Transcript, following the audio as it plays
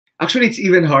Actually, it's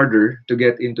even harder to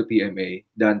get into PMA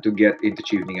than to get into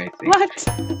Chevening, I think. What?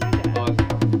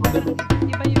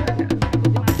 Iba yun. I would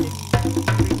imagine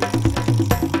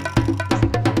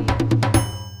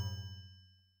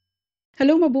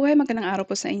Hello, mabuhay! Magandang araw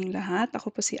po sa inyong lahat. Ako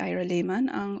po si Ira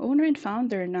Lehman, ang owner and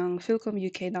founder ng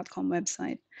philcomuk.com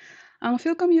website. Ang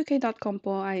philcomuk.com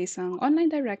po ay isang online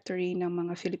directory ng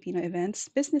mga Filipino events,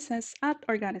 businesses at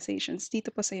organizations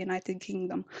dito po sa United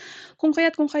Kingdom. Kung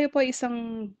kayo po ay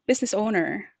isang business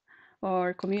owner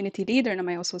or community leader na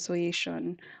may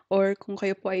association, or kung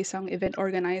kayo po ay isang event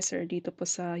organizer dito po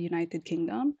sa United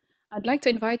Kingdom, I'd like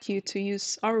to invite you to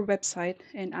use our website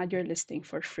and add your listing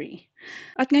for free.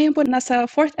 At ngayon po, nasa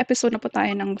 4th episode na po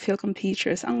tayo ng Philcom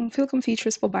Features. Ang Philcom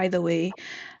Features po, by the way,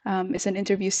 is an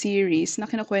interview series na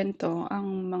kinukwento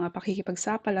ang mga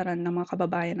pakikipagsapalaran ng mga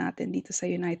kababayan natin dito sa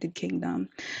United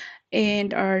Kingdom.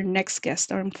 And our next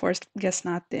guest, our fourth guest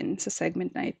natin sa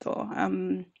segment na ito,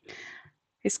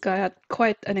 he's got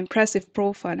quite an impressive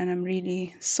profile and I'm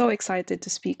really so excited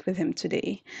to speak with him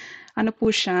today. Ano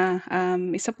po siya,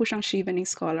 isa po siyang Chevening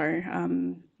scholar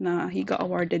na he got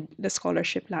awarded the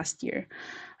scholarship last year.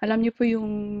 Alam niyo po yung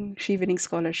Chevening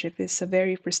scholarship is a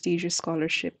very prestigious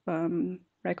scholarship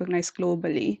recognized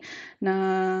globally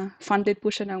na funded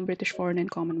po siya ng British Foreign and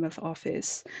Commonwealth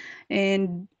Office.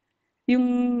 And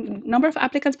yung number of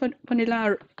applicants po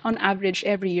nila on average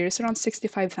every year is around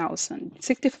 65,000.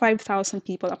 65,000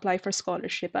 people apply for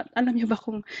scholarship. At alam niyo ba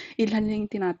kung ilan yung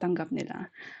tinatanggap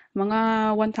nila?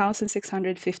 Mga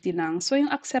 1,650 lang. So yung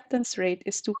acceptance rate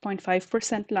is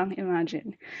 2.5% lang,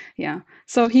 imagine. Yeah.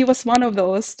 So he was one of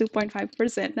those 2.5%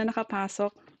 na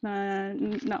nakapasok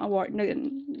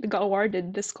got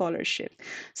awarded the scholarship.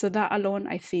 So that alone,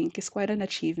 I think, is quite an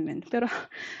achievement. Pero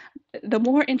the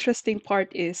more interesting part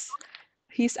is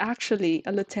he's actually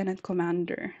a lieutenant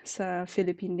commander sa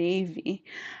Philippine Navy.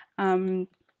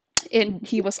 And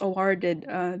he was awarded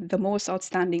the most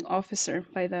outstanding officer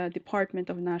by the Department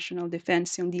of National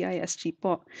Defense, yung DISG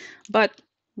po. But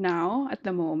now, at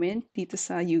the moment, dito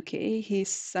sa UK,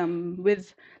 he's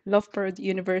with Loughborough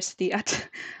University at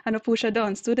ano po siya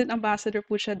doon, student ambassador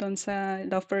po siya doon sa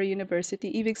Loughborough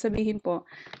University. Ibig sabihin po,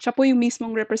 siya po yung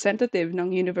mismong representative ng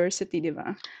university, di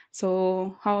ba?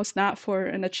 So, how's that for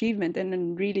an achievement? And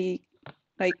then really,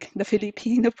 like, the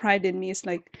Filipino pride in me is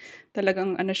like,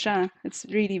 talagang ano siya, it's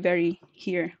really very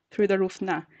here, through the roof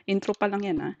na. Intro pa lang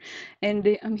yan. And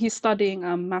he's studying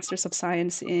Masters of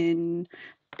Science in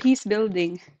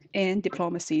Peacebuilding and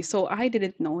Diplomacy. So I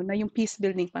didn't know na yung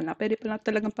peacebuilding pala, pwede pala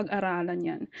talagang pag-aralan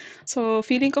yan. So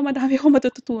feeling ko madami akong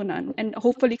matututunan and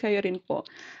hopefully kayo rin po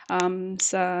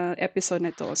sa episode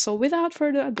na to. So without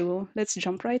further ado, let's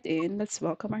jump right in. Let's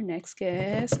welcome our next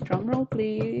guest. Drum roll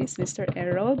please, Mr.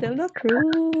 Errol Dela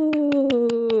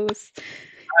Cruz.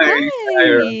 Hi!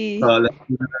 Hi!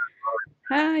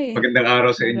 Hi! Magandang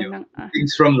araw sa inyo.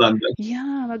 Things from London.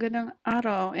 Yeah, magandang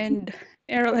araw. And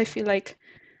Errol, I feel like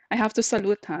I have to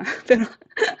salute, huh? Pero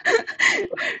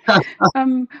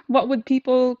what would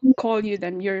people call you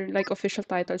then? Your like official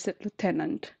title is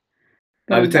lieutenant.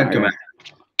 Lieutenant Commander.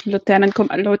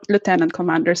 Lieutenant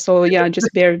Commander. So yeah,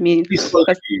 just bear with me.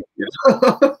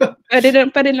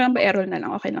 Pwede lang ba Errol na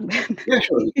lang? Okay lang ba? Yeah,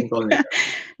 sure. You can call me.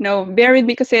 No, bear with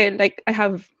me kasi like I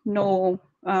have no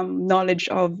knowledge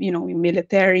of,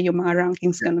 military, yung mga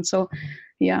rankings ganun. So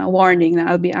yeah, warning na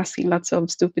I'll be asking lots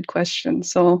of stupid questions.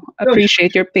 So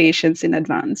appreciate your patience in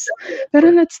advance.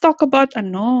 Pero let's talk about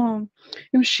yung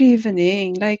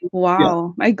Chevening. Like,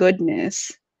 wow, my goodness.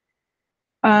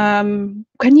 Can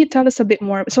you tell us a bit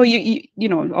more? So you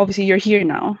obviously you're here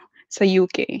now, sa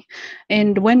UK.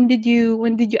 And when did you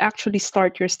actually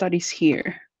start your studies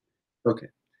here?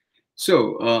 Okay.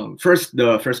 So,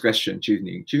 the first question,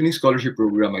 Chevening. Chevening Scholarship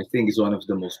Program, I think, is one of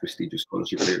the most prestigious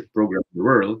scholarship programs in the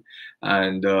world.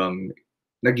 And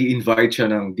nag-i-invite siya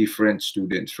ng different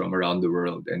students from around the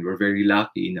world. And we're very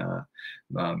lucky na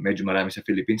medyo marami sa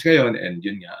Philippines ngayon. And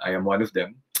yun nga, I am one of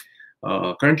them.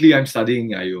 Currently, I'm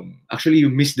studying you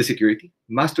missed the security.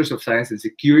 Masters of Science in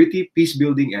Security,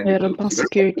 Peacebuilding, and Meron pang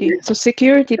security. So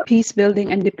security, peacebuilding,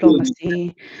 and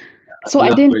diplomacy. So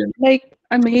I didn't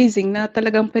amazing na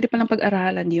talagang pwede palang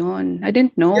pag-aralan yun. I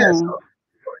didn't know. Yes, of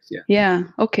course, yeah. Yeah,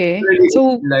 okay. Really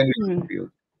So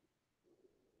field.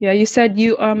 Yeah, you said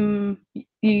you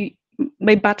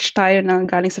may batch tayo na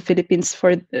galing sa Philippines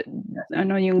for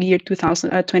yung year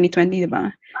 2020, di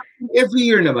ba? Every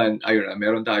year naman, Ira,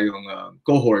 meron tayong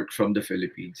cohort from the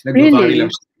Philippines. Really? Lang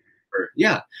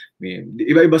yeah.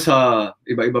 Iba-iba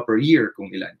per year kung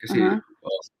ilan. Kasi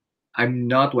I'm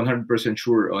not 100%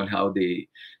 sure on how they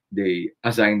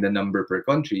assign the number per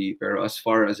country. Pero as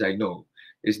far as I know,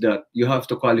 is that you have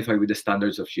to qualify with the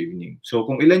standards of Chevening. So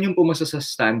kung ilan yung pumasa sa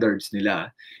standards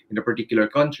nila in a particular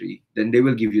country, then they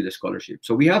will give you the scholarship.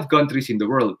 So we have countries in the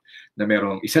world na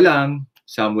merong isa lang,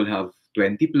 some will have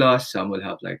 20 plus, some will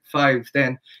have like 5,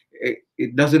 10.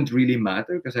 It doesn't really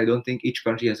matter because I don't think each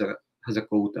country has a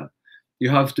quota. You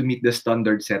have to meet the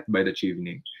standard set by the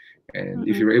Chevening. And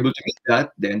if you're able to meet that,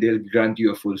 then they'll grant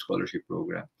you a full scholarship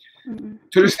program.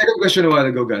 So the second question a while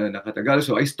ago, gano'n nakatagal.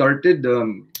 So I started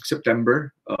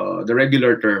September, the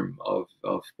regular term of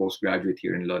postgraduate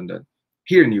here in London,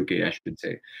 here in UK, I should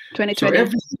say. 2020. So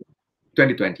every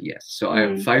 2020, yes. So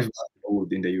I'm 5 months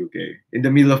old in the UK. In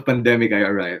the middle of pandemic, I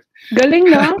arrived. Galing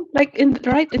na, like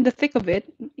right in the thick of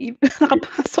it,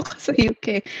 nakapasok ka sa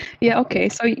UK. Yeah, okay.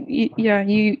 So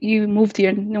you moved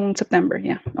here noong September.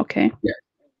 Yeah, okay. Yeah.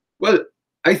 Well,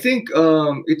 I think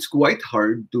it's quite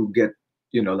hard to get,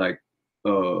 like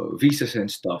visas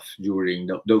and stuff during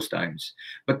those times.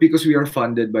 But because we are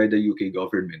funded by the UK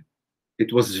government,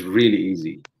 it was really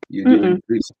easy. You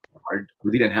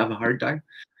didn't have a hard time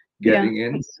getting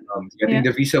in. Getting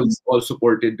the visa was all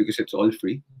supported because it's all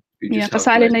free.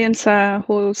 Kasali na yun sa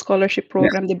whole scholarship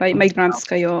program, di ba? May grants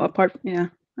kayo apart. Yeah,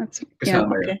 that's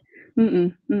okay.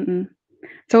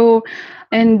 So,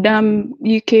 and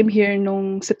you came here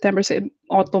nung September, so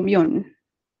autumn yun.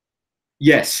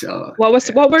 Yes.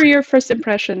 What were your first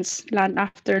impressions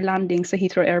after landing sa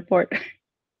Heathrow Airport?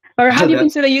 Or have you been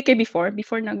to the UK before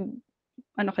nag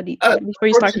ano ka dito, before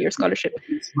you started your scholarship?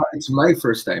 It's my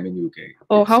first time in UK.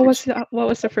 Oh, what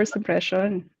was the first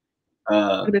impression?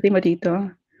 Pagdating mo dito.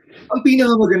 Ang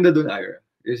pinakamaganda doon, Ira,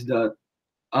 is that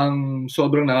ang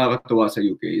sobrang nakakatuwa sa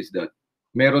UK is that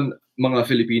meron mga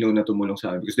Filipino na tumulong sa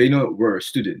amin because they know we're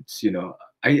students,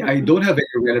 I don't have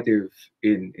any relative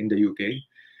in the UK.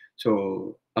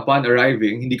 So, upon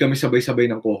arriving, hindi kami sabay-sabay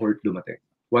ng cohort dumating.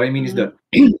 What I mean is that,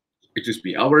 excuse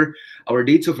me, our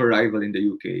dates of arrival in the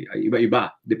UK ay iba-iba.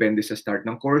 Depende sa start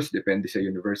ng course, depende sa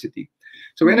university.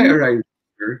 So, when I arrived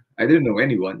here, I didn't know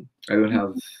anyone. I don't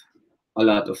have a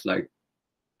lot of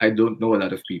I don't know a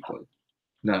lot of people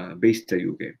na based sa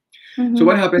UK. So,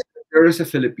 what happens, there is a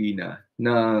Filipina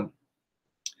na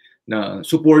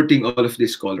supporting all of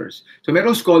these scholars. So,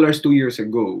 merong scholars 2 years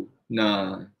ago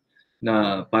na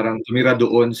parang tumira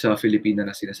doon sa Filipina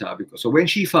na sinasabi ko. So when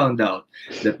she found out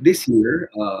that this year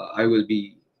I will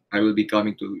be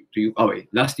coming to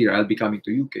last year I'll be coming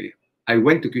to UK. I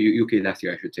went to UK last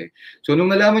year, I should say. So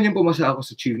nung nalaman niya pumasa ako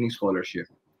sa Chevening scholarship,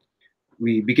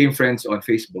 we became friends on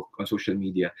Facebook, on social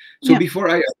media. So before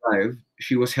I arrived,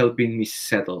 she was helping me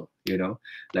settle,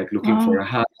 like looking for a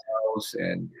house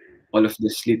and all of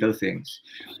these little things.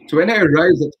 So when I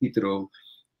arrived at Heathrow,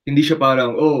 hindi siya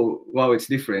parang, oh, wow, it's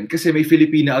different. Kasi may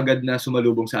Filipina agad na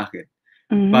sumalubong sa akin.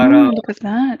 Para, look at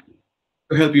that.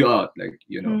 To help you out,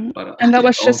 para. And that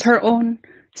was just her own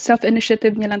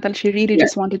self-initiative niya lang. She really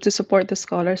just wanted to support the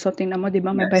scholar. So tingnan mo, di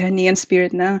ba, may Bayanihan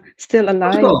spirit na still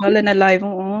alive. Well and alive.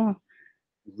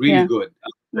 Really good.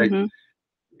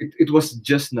 It was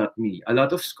just not me. A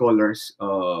lot of scholars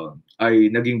ay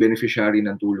naging beneficiary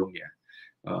ng tulong niya.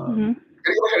 Can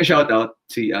you shout out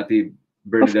si Ate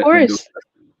Bernadette? Of course.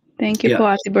 Thank you po,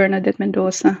 Ate Bernadette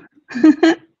Mendoza.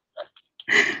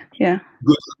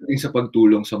 Good sa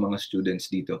pagtulong sa mga students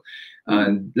dito.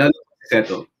 And lalo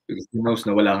Seto, because she knows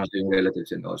na wala ka yung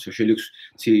relatives and all. So she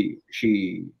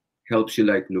helps you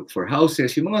look for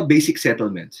houses, yung mga basic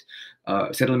settlements,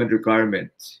 settlement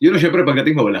requirements. Syempre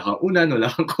pagdating mo, wala kang unan,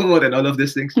 wala kang kumot and all of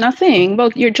these things. Nothing.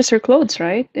 Well, you're just your clothes,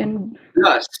 right? And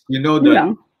plus,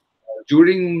 that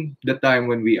during the time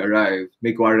when we arrived,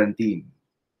 may quarantine.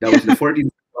 That was the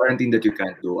 14th quarantine that you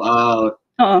can't go out,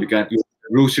 you can't use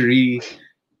the grocery,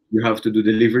 you have to do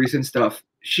deliveries and stuff.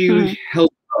 She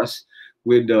helped us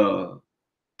with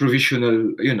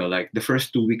provisional, the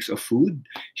first 2 weeks of food.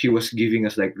 She was giving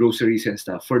us groceries and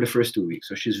stuff for the first 2 weeks.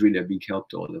 So she's really a big help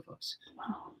to all of us.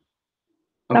 Wow.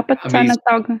 Dapat sana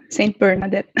tawag Saint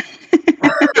Bernadette.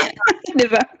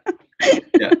 Diba?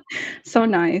 Yeah. So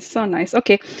nice, so nice.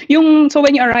 Okay. So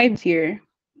when you arrived here,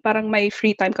 parang may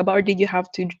free time ka ba or did you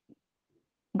have to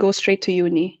go straight to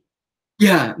uni?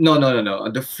 Yeah, no.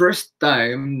 The first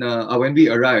time when we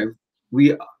arrived,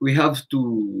 we have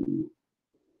to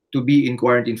be in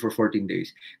quarantine for 14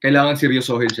 days. Kailangan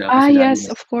seryosohin siya. Yes,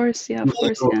 of course. Yeah, of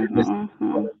course.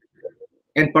 Yeah.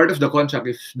 And part of the contract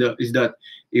is that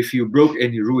if you broke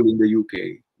any rule in the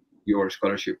UK, your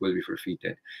scholarship will be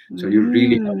forfeited. So you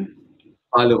really have to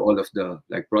follow all of the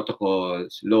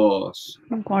protocols, laws.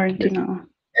 Quarantine.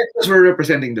 Because we're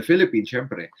representing the Philippines,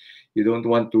 syempre. You don't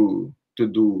want to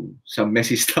do some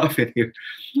messy stuff in here.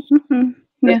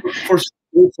 Yeah. For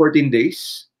 14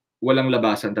 days, walang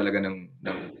labasan talaga ng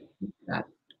that.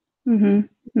 Mhm,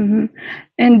 mhm.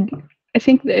 And I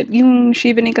think that yung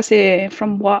Chevening kasi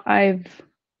from what I've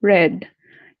read,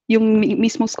 yung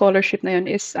mismong scholarship na yun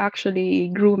is actually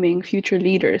grooming future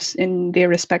leaders in their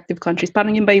respective countries.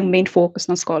 Parang yun ba yung main focus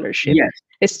ng scholarship Yes.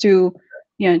 is to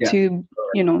yeah, Yeah. to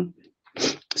you know,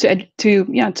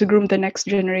 to groom the next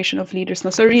generation of leaders.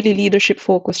 No? So really leadership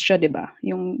focused siya, 'di ba?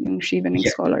 Yung Chevening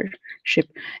Yeah.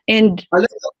 scholarship. And A lot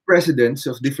of presidents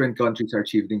of different countries are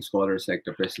achieving scholars, like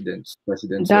the presidents of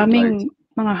like daming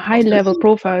mga high level Australia,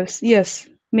 profiles. Yes,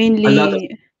 a lot of mainly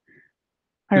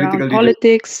political around leaders.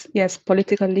 politics, yes,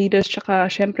 political leaders, tsaka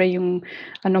syempre yung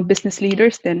business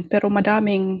leaders din. Pero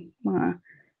madaming mga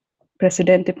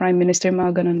presidente, prime minister,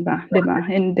 mga ganun ba, 'di ba?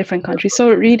 In different countries.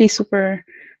 So really super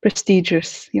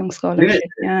prestigious yung Yes, scholarship.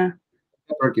 Yeah.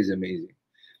 network is amazing.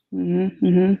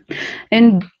 Mm-hmm.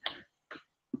 And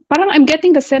parang I'm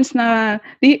getting the sense na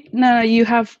you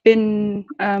have been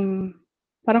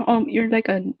parang you're like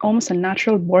almost a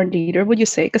natural born leader, would you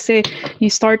say? Kasi you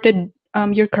started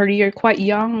your career quite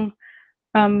young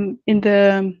in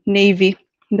the Navy,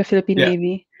 in the Philippine Yeah,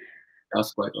 Navy.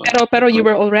 that's quite well. Pero you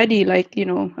were already like,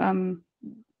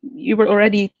 you were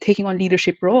already taking on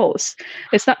leadership roles.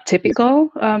 Is that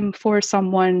typical for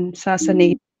someone sa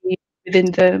Navy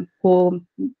within the whole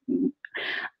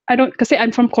I don't kasi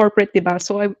I'm from corporate, 'di ba?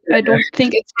 So I don't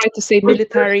think it's right to say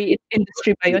military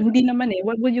industry ba 'yun? Hindi naman eh.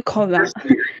 What would you call that?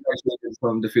 Firstly, I graduated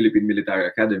from the Philippine Military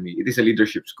Academy. It is a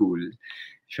leadership school. Yung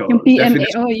So PMA.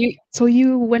 definitely, Oh,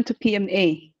 you went to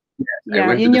PMA. I Yeah,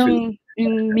 went to yun the Philippine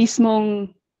yung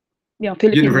mismong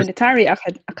Philippine University. Military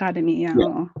Academy. Yeah, Yeah,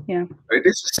 oo. Yeah. it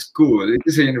is a school. It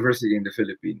is a university in the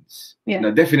Philippines. Yeah.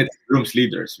 Now, definitely grooms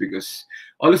leaders because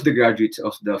all of the graduates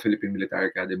of the Philippine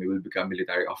Military Academy will become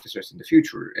military officers in the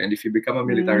future. And if you become a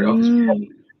military officer,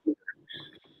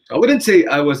 I wouldn't say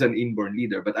I was an inborn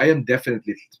leader, but I am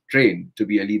definitely trained to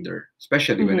be a leader,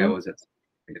 especially when I was at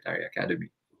military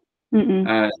academy.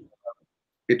 And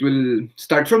it will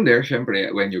start from there, syempre,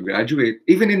 when you graduate.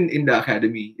 Even in the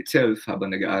academy itself,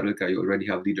 habang nag-aaral ka, you already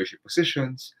have leadership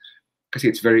positions. Kasi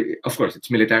it's very, of course,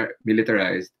 it's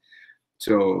militarized.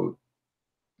 So,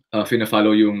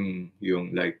 fina-follow yung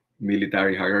like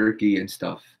military hierarchy and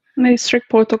stuff. May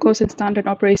strict protocols and standard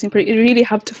operating. You really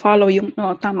have to follow yung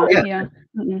tama. Yeah, Yeah.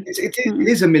 it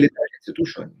is a military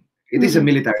institution. It is a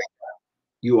military.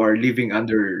 You are living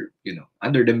under,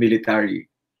 under the military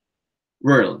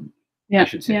world, I Yeah.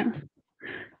 should say. Yeah.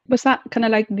 Was that kind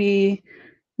of like the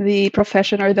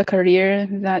profession or the career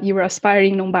that you were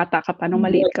aspiring nung bata ka pa, nung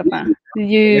maliit ka pa?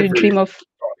 Did you Never dream really of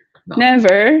No.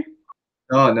 never?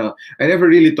 No. I never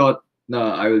really thought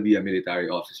I will be a military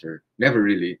officer. Never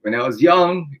really. When I was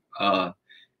young,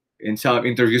 in some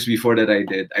interviews before that I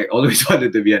did, I always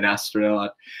wanted to be an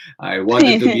astronaut. I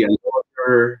wanted to be a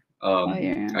lawyer.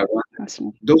 Yeah. I wanted,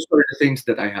 Awesome. those are the things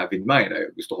that I have in mind.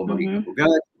 Gusto ko maging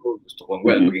abogado, gusto ko,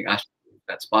 maging astronaut if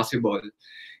that's possible.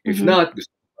 If not, gusto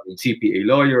ko maging CPA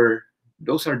lawyer.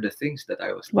 Those are the things that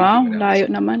I was thinking Wow, when I was layo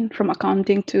naman from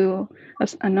accounting to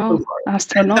so far.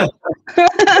 astronaut.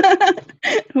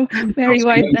 Very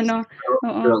wide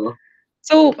Oo.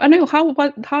 So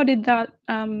how did that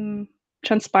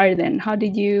transpire then? How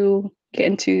did you get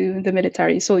into the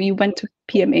military? So you went to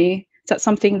PMA. Is that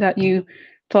something that you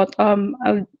thought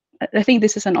I think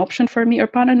this is an option for me, or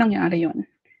paano nangyari yun?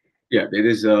 Yeah,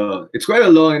 it's quite a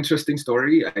long, interesting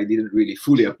story. I didn't really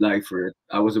fully apply for it.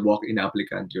 I was a walk-in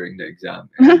applicant during the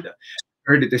exam, and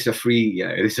heard it is a free,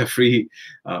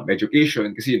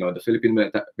 education because the Philippine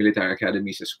Military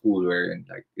Academy is a school wherein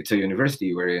like it's a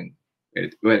university wherein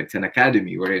it's an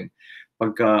academy wherein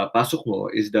pagka-pasok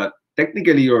mo is that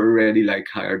technically you're already like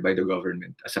hired by the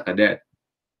government as a cadet.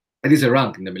 It is a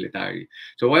rank in the military.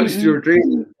 So whilst you're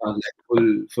training,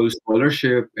 like full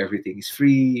scholarship, everything is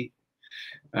free.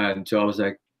 And so I was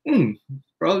like,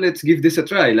 probably let's give this a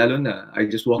try. Lalo na, I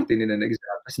just walked in an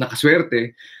exam. As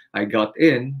nakaswerte, I got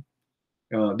in.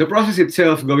 The process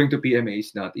itself, going to PMA,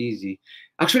 is not easy.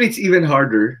 Actually, it's even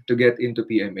harder to get into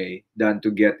PMA than to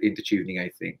get into Chevening,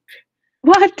 I think.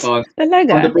 What? On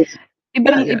Talaga?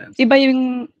 yeah. Iba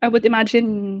yung, I would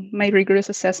imagine, may rigorous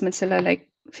assessments sila, like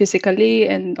physically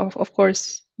and of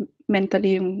course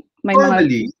mentally, yung may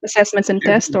Normally, mga assessments and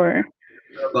tests, or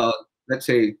about, let's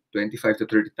say, 25 to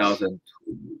 30,000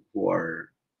 who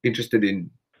are interested in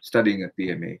studying at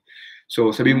PMA.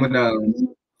 So sabihin mo na,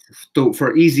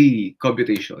 for easy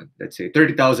computation, let's say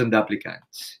 30,000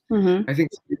 applicants. I think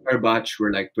our batch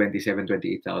were like 27,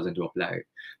 28,000 to apply.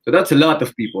 So that's a lot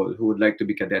of people who would like to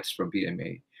be cadets from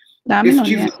PMA. Dami nun,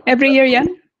 yeah. Every year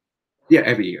yan? Yeah,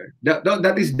 every year. That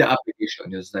is the application.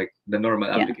 It's like the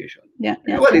normal application. Yeah.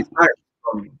 Well, it varies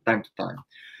from time to time.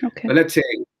 Okay. But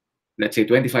let's say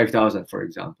 25,000, for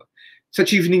example. sa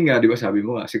Chevening nga, di ba sabi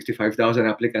mo nga, 65,000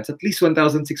 applicants, at least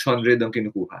 1,600 ang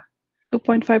kinukuha.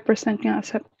 2.5% nga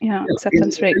In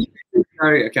acceptance the rate.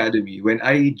 military academy, when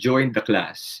I joined the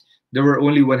class, there were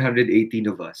only 118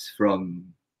 of us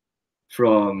from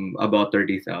about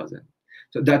 30,000.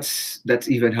 So that's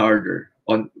even harder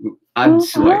on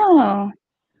odds wise. Wow.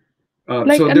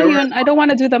 Like, So ano there were yun, I don't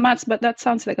want to do the maths, but that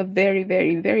sounds like a very,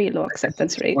 very, very low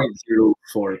acceptance rate.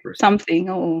 6.04%. Something,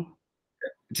 oh.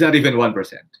 It's not even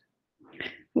 1%.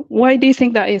 Why do you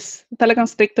think that is? Talagang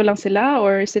stricto lang sila,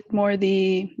 or is it more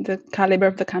the caliber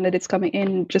of the candidates coming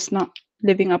in just not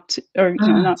living up to, or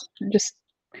not just?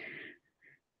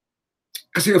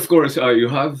 Kasi of course, you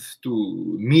have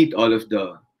to meet all of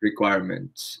the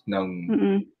requirements ng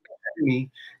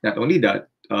academy. Not only that,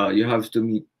 you have to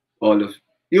meet all of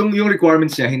yung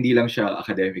requirements niya, hindi lang siya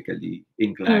academically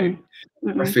inclined.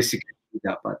 Or physically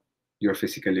dapat. You're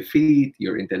physically fit,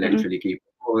 you're intellectually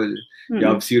capable, you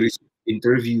have serious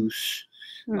interviews.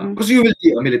 Because you will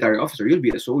be a military officer, you'll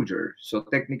be a soldier. So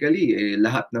technically,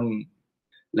 lahat ng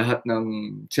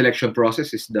selection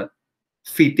process is that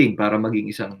fitting para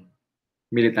maging isang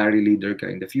military leader ka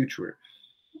in the future.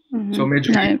 So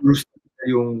medyo rigorous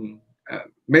yung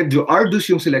medyo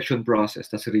arduous yung selection process,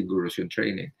 tas rigorous yung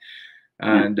training.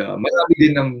 And marami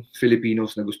din ng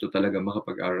Filipinos na gusto talaga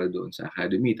makapag-aral doon sa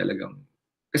academy talagang.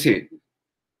 Kasi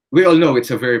we all know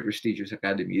it's a very prestigious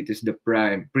academy. It is the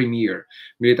premier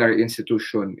military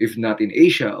institution, if not in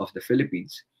Asia, of the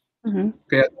Philippines.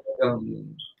 Kaya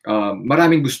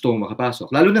maraming gustong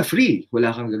makapasok. Lalo na free. Wala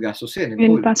kang gagastusin.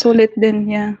 Yun pa, sulit din.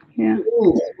 Yeah.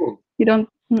 You don't,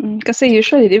 kasi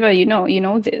usually, di ba, you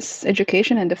know this,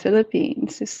 education in the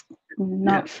Philippines is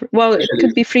not free. Well, it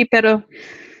could be free, pero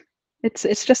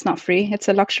it's just not free. It's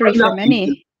a luxury for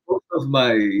many. Most of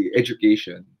my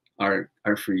education are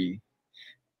free.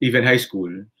 Even high school,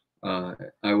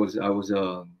 I was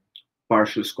a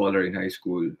partial scholar in high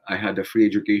school. I had a free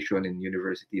education in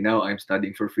university. Now I'm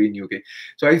studying for free in UK.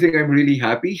 So I think I'm really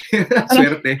happy.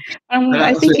 Suerte.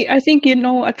 I think you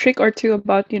know a trick or two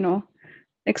about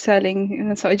excelling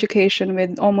in education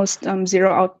with almost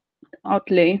zero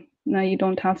outlay. Now you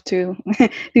don't have to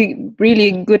be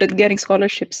really good at getting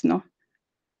scholarships, no?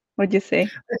 What do you say?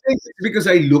 I think it's because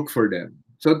I look for them.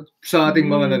 So sa ating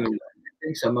mga nanonood, I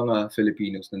think sa mga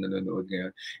Filipinos na nanonood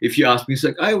ngayon, if you ask me, it's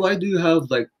like, why do you have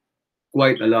like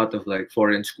quite a lot of like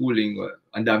foreign schooling?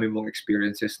 Ang dami mong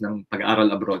experiences ng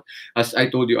pag-aaral abroad. As I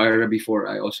told you, Ira, before,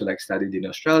 I also like studied in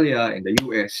Australia and the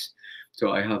US.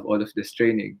 So I have all of this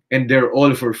training, and they're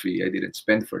all for free. I didn't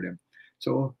spend for them.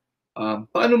 So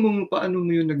paano mo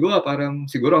yun nagawa? Parang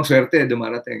siguro ang swerte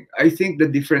dumarating. I think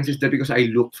the difference is that because I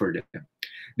look for them.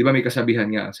 Di ba may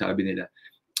kasabihan nga, sabi nila,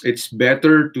 it's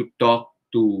better to talk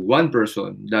to one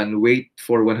person than wait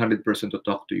for 100% to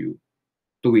talk to you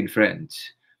to win friends.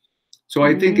 So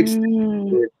I think it's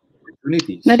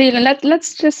opportunities.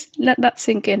 Let's just let that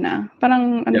sink in.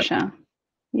 Parang ano siya.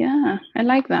 Yeah, I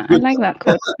like that. I like that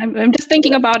quote. I'm just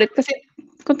thinking about it kasi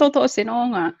kung totoosin,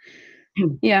 oo nga.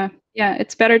 Yeah,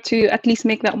 it's better to at least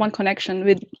make that one connection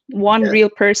with one real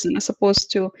person as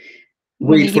opposed to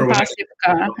magiging passive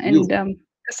ka. And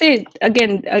kasi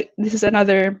again, this is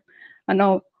another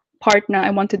part na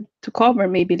I wanted to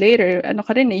cover maybe later. Ano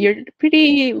ka rin, you're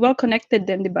pretty well connected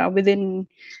then, di ba? Within,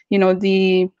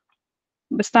 the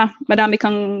basta madami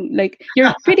kang like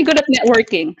you're pretty good at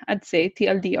networking, I'd say.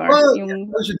 TLDR. Well, yung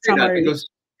I should say that because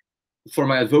for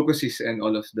my advocacies and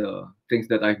all of the things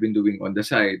that I've been doing on the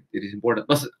side, it is important.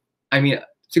 Plus, I mean,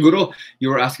 siguro you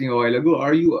were asking a while ago,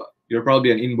 you're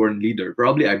probably an inborn leader.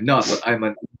 Probably I'm not, but I'm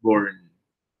an inborn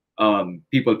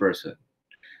people person.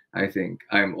 I think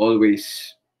I'm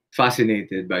always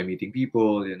fascinated by meeting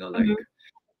people, like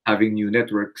having new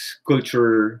networks,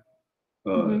 culture.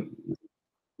 I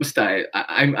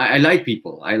like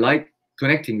people. I like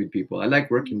connecting with people. I like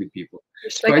working with people.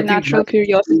 There's like a natural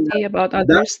curiosity about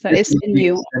others that is in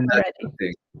you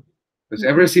already. Because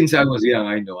ever since I was young,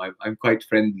 I know I'm quite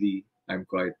friendly. I'm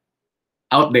quite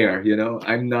out there,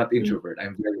 I'm not introvert.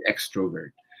 I'm very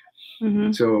extrovert.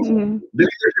 So the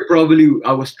leadership, probably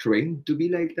I was trained to be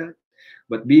like that.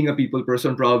 But being a people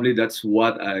person, probably that's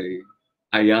what I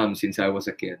am since I was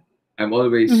a kid. I'm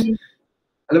always,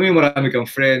 alam mo yung marami kang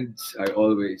friends, I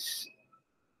always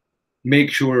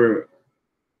make sure,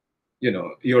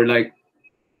 you're like,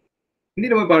 hindi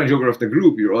naman parang joker of the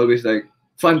group. You're always like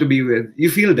fun to be with. You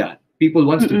feel that. People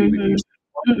want to be with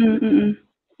you.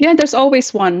 Yeah, there's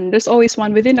always one. There's always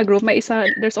one within a group. May isa,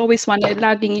 there's always one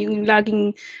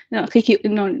laging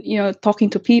talking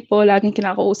to people, laging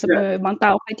kinakausap ibang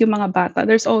tao, kahit yung mga bata.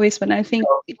 There's always one. I think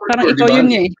parang ikaw yun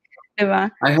eh.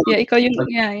 Diba? Ikaw yung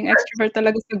extrovert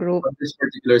talaga sa group. On this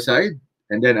particular side,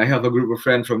 and then I have a group of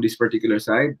friends from this particular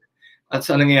side. At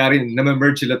sa nangyayari,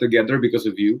 na-merge sila together because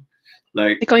of you.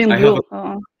 Like, Ikaw yung I have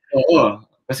glue. a,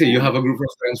 kasi you have a group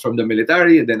of friends from the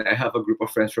military, and then I have a group of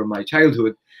friends from my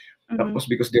childhood. Tapos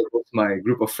because they're both my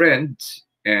group of friends,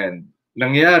 and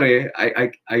nangyari,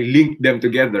 I linked them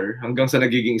together hanggang sa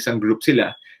nagiging isang group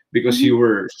sila because you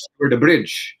were the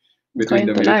bridge between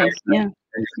the military and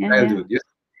your childhood. Yeah.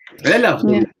 And I love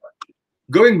doing that.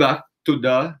 Going back to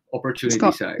the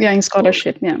opportunity side. Yeah, in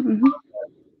scholarship.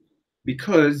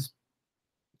 Because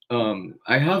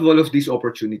I have all of these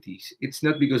opportunities. It's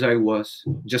not because I was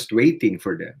just waiting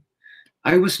for them.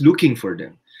 I was looking for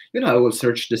them. I will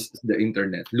search the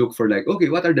internet, look for like, okay,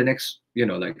 what are the next,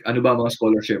 like, ano ba mga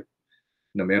scholarship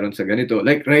na meron sa ganito?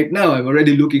 Like right now, I'm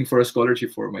already looking for a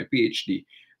scholarship for my PhD.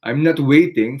 I'm not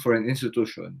waiting for an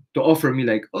institution to offer me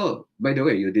like, oh, by the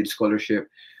way, you did scholarship,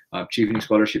 Chevening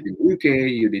scholarship in the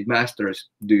UK, you did masters.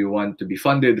 Do you want to be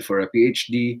funded for a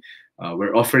PhD?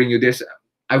 We're offering you this.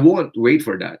 I won't wait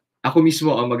for that. Ako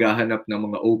mismo ang maghahanap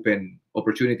ng mga open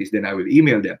opportunities, then I will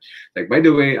email them. Like, by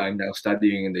the way, I'm now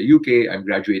studying in the UK. I'm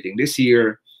graduating this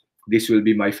year. This will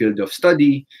be my field of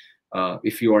study.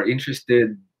 If you are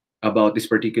interested about this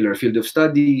particular field of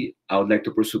study, I would like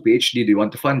to pursue PhD. Do you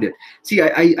want to fund it? See,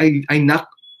 I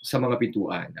knock sa mga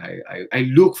pintuan.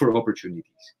 I look for opportunities.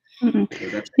 So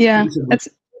that's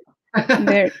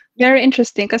very, very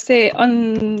interesting. Kasi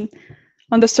on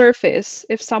the surface,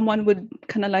 if someone would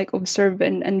kind of like observe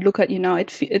and look at you now,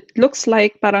 it looks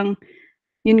like parang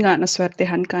yun nga,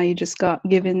 naswertehan ka, you just got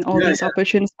given all these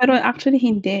opportunities. Pero actually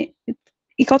hindi.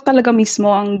 Ikaw talaga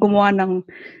mismo ang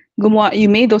you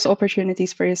made those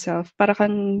opportunities for yourself. Para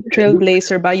kang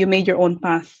trailblazer ba, you made your own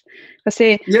path.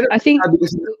 Kasi I think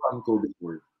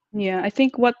I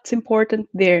think what's important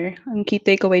there, ang key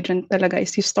takeaway dyan talaga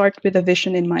is you start with a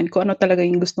vision in mind. Kung ano talaga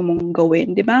yung gusto mong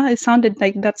gawin, di ba? It sounded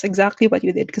like that's exactly what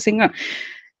you did. Kasi nga,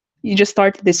 you just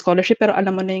started this scholarship, pero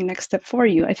alam mo na yung next step for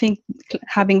you. I think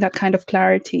having that kind of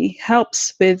clarity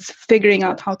helps with figuring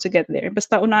out how to get there.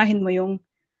 Basta unahin mo yung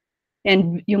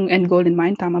end goal in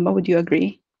mind. Tama ba? Would you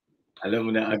agree? Alam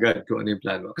mo na agad kung ano yung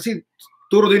plan mo. Kasi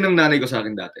turo din ng nanay ko sa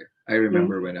akin dati. I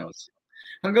remember when I was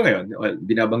hanggang ngayon,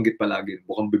 binabanggit palagi,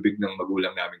 bukang bibig ng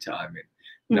magulang namin sa amin,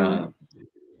 na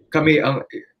kami ang,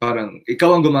 parang,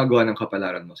 ikaw ang gumagawa ng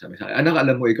kapalaran mo. Sabi sa akin, anak,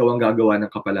 alam mo, ikaw ang gagawa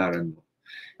ng kapalaran mo.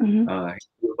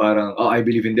 Parang, oh, I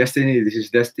believe in destiny, this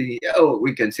is destiny. Oh,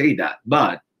 we can say that.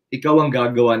 But, ikaw ang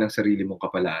gagawa ng sarili mong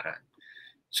kapalaran.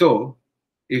 So,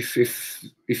 if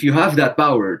you have that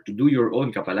power to do your own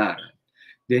kapalaran,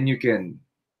 then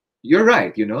you're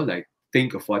right, like,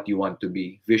 think of what you want to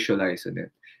be, visualize on it.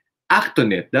 Act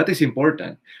on it. That is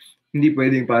important. Hindi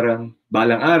pwedeng parang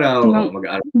balang araw,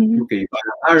 mag-aaral okay,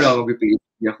 balang araw,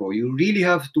 mag-PhD ako. You really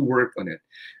have to work on it.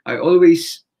 I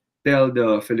always tell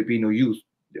the Filipino youth,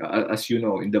 as you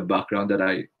know, in the background that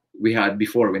we had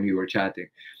before when we were chatting,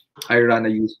 I run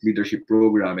a youth leadership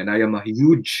program, and I am a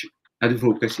huge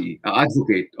advocate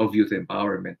of youth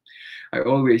empowerment. I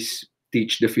always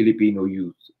teach the Filipino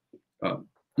youth.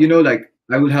 Like,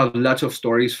 I will have lots of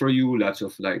stories for you, lots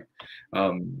of like,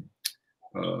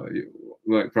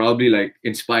 probably like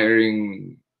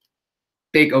inspiring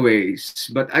takeaways,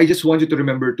 but I just want you to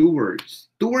remember 2 words.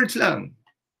 2 words lang.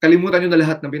 Kalimutan nyo na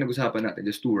lahat ng pinag-usapan natin.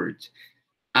 Just 2 words.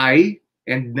 I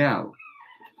and now.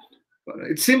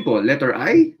 It's simple. Letter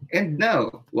I and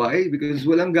now. Why? Because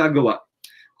walang gagawa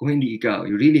kung hindi ikaw.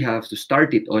 You really have to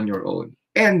start it on your own.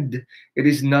 And it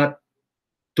is not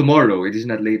tomorrow. It is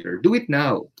not later. Do it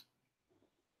now.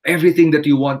 Everything that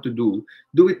you want to do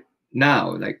it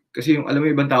now. Like, kasi yung, alam mo,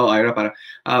 ibang tao, Ira, parang,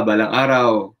 balang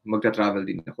araw, magta-travel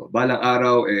din ako. Balang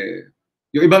araw,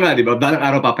 yung iba nga, di ba? Balang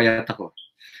araw, papayat ako.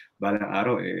 Balang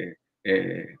araw,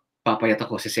 papayat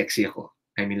ako, sexy ako.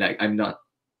 I mean, like, I'm not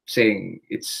saying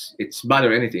it's bad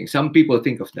or anything. Some people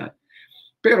think of that.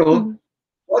 Pero,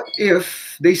 what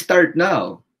if they start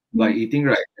now by eating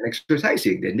right and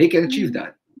exercising? Then they can achieve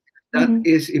that. That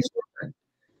is important.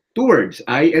 2 words,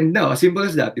 I and now. As simple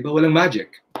as that. Di ba? Walang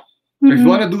magic. So if you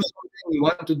want to do something, you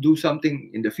want to do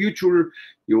something in the future,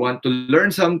 you want to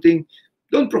learn something,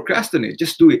 don't procrastinate.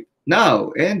 Just do it now.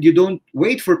 And you don't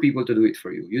wait for people to do it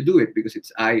for you. You do it because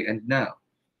it's I and now.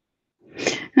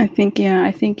 I think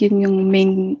yung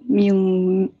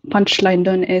punchline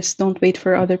doon is don't wait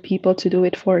for other people to do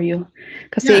it for you.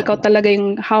 Kasi ikaw talaga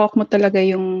yung hawak mo talaga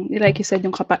yung, like you said,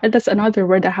 yung that's another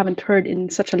word I haven't heard in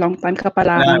such a long time,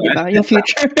 kapalaran, di ba? Yung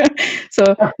future. So,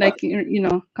 like,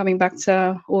 coming back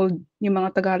sa old, yung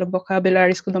mga Tagalog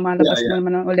vocabularies ko lumalabas na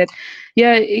naman ulit.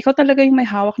 Yeah, ikaw talaga yung may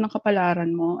hawak ng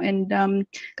kapalaran mo. And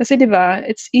kasi di ba,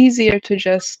 it's easier to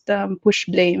just push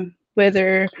blame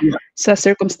whether Yeah, sa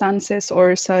circumstances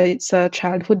or sa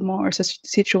childhood mo or sa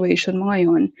situation mo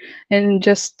ngayon, and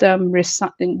just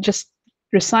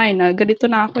resign na ganito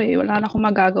na ako eh, wala na akong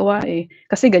magagawa eh.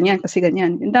 Kasi ganyan, kasi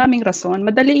ganyan. Ang daming rason.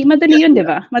 Madali, madali yun, di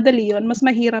ba? Madali yun. Mas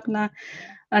mahirap na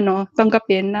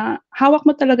tanggapin na hawak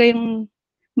mo talaga yung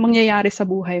mangyayari sa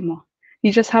buhay mo.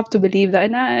 You just have to believe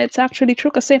that. And it's actually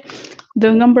true kasi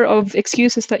the number of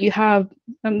excuses that you have,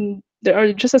 there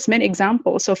are just as many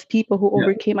examples of people who yeah,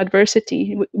 overcame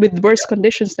adversity with worse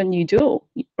conditions than you do,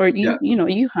 or yeah.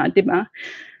 you had, di ba?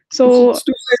 It's So,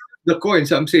 two sides of the coin.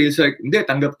 Some say it's like, hindi,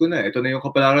 tanggap ko na. Ito na yung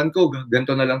kapalaran ko.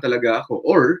 Ganito na lang talaga ako.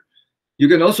 Or, you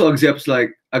can also accept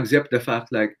the fact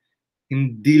like,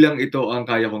 hindi lang ito ang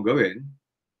kaya kong gawin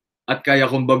at kaya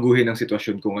kong baguhin ang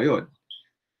sitwasyon ko ngayon.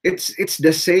 It's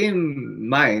the same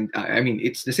mind. I mean,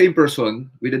 it's the same person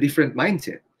with a different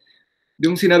mindset.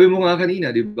 Yung sinabi mo nga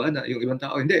kanina, di ba, na yung ibang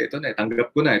tao, hindi, ito na,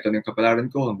 tanggap ko na, ito na yung kapalaran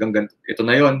ko, hanggang ganito, ito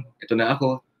na yon, ito na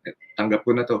ako, tanggap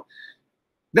ko na to.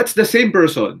 That's the same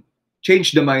person.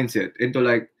 Change the mindset into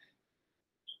like,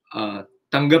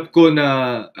 tanggap ko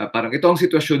na parang ito ang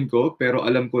sitwasyon ko, pero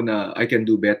alam ko na I can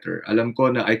do better. Alam ko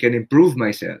na I can improve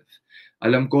myself.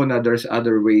 Alam ko na there's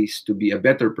other ways to be a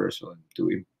better person,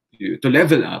 to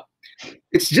level up.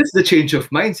 It's just the change of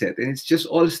mindset, and it's just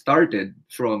all started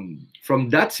from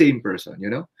that same person, you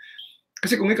know?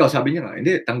 Kasi kung ikaw, sabi niya nga,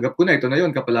 hindi, tanggap ko na, ito na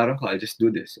yon, kapalaran ko, I'll just do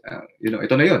this.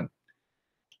 Ito na yon.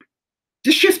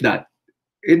 Just shift that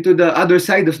into the other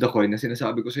side of the coin na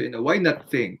sinasabi ko sa inyo. Why not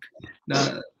think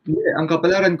na, hindi, ang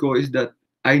kapalaran ko is that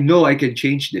I know I can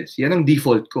change this. Yan ang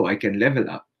default ko. I can level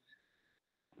up.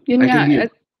 yun I can be... nga,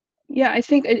 yeah, I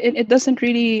think it doesn't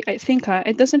really, I think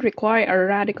it doesn't require a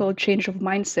radical change of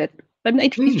mindset. But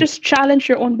it just challenge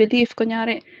your own belief.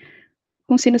 Kunyari,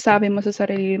 kung sinasabi mo sa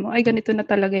sarili mo, ay ganito na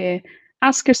talaga eh.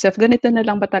 Ask yourself, ganito na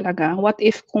lang ba talaga? What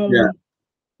if kung Yeah.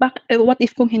 what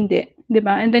if kung hindi, 'di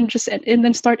ba? And then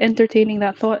start entertaining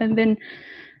that thought, and then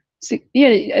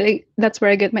yeah, that's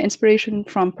where I get my inspiration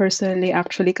from personally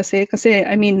actually kasi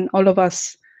I mean all of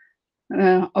us,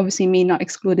 obviously me not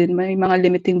excluded, may mga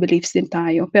limiting beliefs din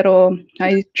tayo, pero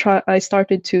I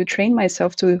started to train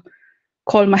myself to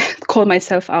call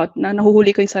myself out, na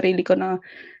nahuhuli ko yung sarili ko na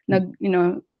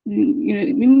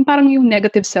yung parang yung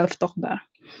negative self-talk ba.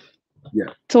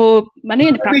 Yeah. So, yun, Let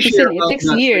me practice share it about takes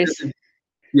that. years.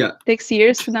 Yeah. Takes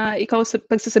years na ikaw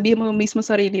pagsasabihin mo mismo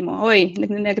sarili mo, oy,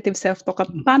 negative self-talk ka.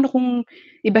 Paano kung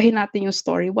ibahin natin yung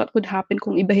story? What would happen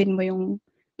kung ibahin mo yung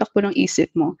takbo ng isip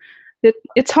mo?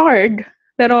 It's hard,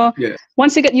 pero Yeah.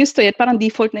 once you get used to it, parang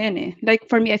default na yan eh. Like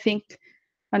for me, I think,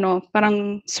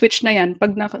 parang switch na yan.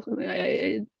 Pag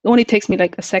it only takes me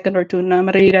like a second or two na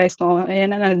ma-realize ko,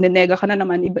 ayan na, nega ka na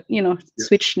naman,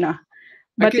 switch na.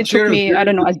 But it took me, I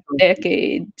don't know, a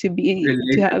decade to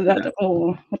have that.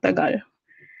 Oh, matagal.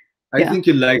 I think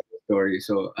you like the story.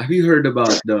 So have you heard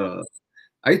about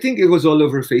I think it was all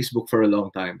over Facebook for a long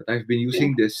time, but I've been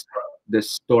using this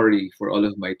story for all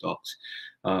of my talks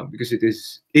because it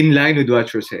is in line with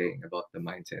what you're saying about the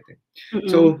mindset.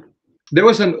 So there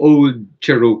was an old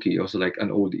Cherokee, also like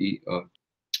an old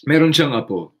meron siyang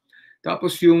apo.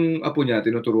 Tapos yung apo niya,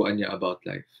 tinuturuan niya about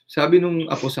life. Sabi nung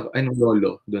apo nung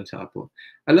lolo doon sa apo,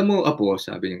 alam mo apo,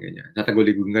 sabi niya ganyan,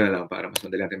 tataguligun ka na lang para mas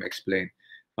madali natin ma-explain.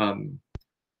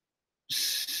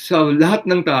 Sa lahat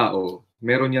ng tao,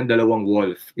 meron yan dalawang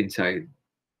wolf inside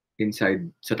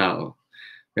sa tao.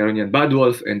 Meron yan bad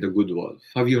wolf and the good wolf.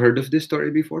 Have you heard of this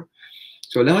story before?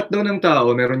 So lahat daw ng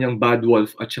tao, meron yang bad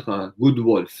wolf at saka good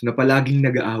wolf na palaging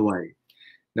nag-aaway.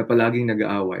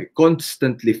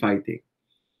 Constantly fighting.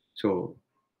 So,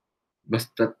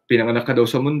 basta pinanganak ka daw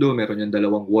sa mundo, meron yung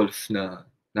dalawang wolf na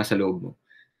nasa loob mo.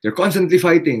 They're constantly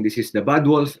fighting. This is the bad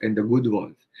wolf and the good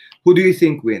wolf. Who do you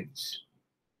think wins?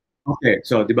 Okay,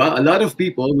 so, di ba? A lot of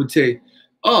people would say,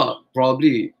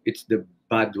 probably it's the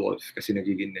bad wolf kasi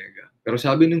nagiging nega. Pero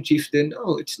sabi ng chieftain,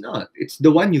 it's not. It's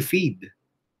the one you feed.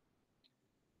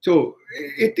 So,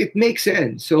 it makes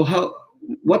sense. So,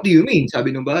 what do you mean?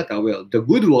 Sabi ng bata, well, the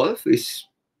good wolf is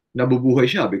nabubuhay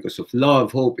siya because of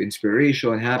love, hope,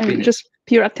 inspiration, happiness. And just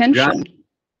pure attention.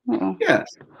 Yeah.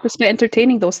 Just by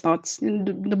entertaining those thoughts.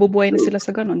 Nabubuhay na sila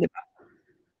sa ganon, di ba?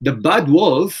 The bad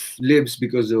wolf lives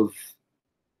because of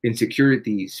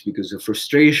insecurities, because of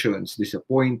frustrations,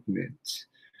 disappointments,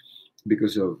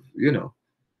 because of,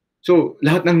 so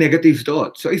lahat ng negative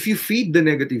thought. So if you feed the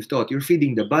negative thought, you're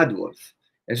feeding the bad wolf.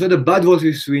 And so the bad wolf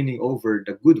is winning over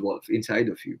the good wolf inside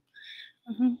of you.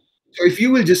 Mm-hmm. So if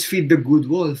you will just feed the good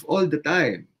wolf all the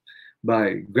time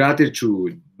by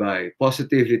gratitude, by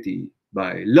positivity,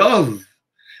 by love,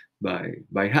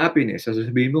 by happiness. So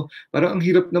sabihin mo, parang ang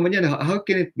hirap naman yan. How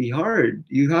can it be hard?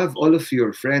 You have all of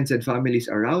your friends and families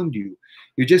around you.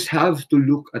 You just have to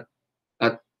look at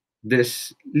this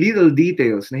little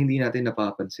details na hindi natin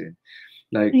napapansin.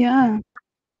 Like, Yeah.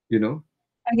 you know?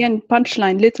 Again,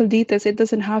 punchline, little details. It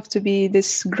doesn't have to be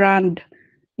this grand,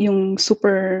 yung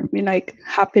super, like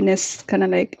happiness, kind of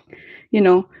like,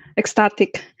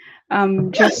 ecstatic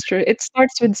gesture. It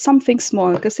starts with something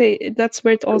small kasi that's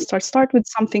where it all starts. Start with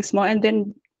something small and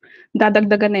then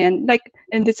dadagdagan na yan. Like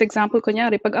in this example,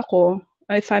 kunyari, pag ako,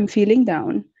 if I'm feeling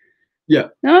down, Yeah.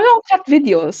 no, no, cut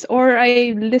videos or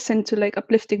I listen to like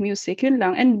uplifting music, yun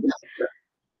lang. And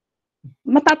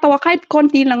matatawa kahit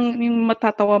konti lang yung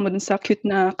matatawa mo dun sa cute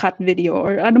na cat video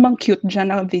or ano mang cute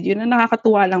diyan na video na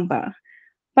nakakatuwa lang ba.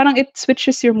 Parang it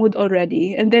switches your mood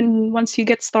already. And then once you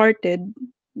get started,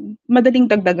 madaling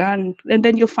dagdagan. And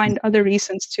then you'll find other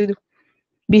reasons to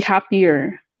be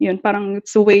happier. Yun, parang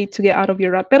it's a way to get out of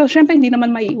your rut. Pero syempre hindi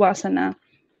naman maiiwasan na,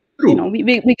 True. we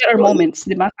get our moments,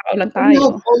 di ba? Tao lang And you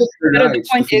have tayo. all of the Pero the rights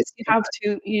to point feel is you have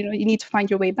to, you need to find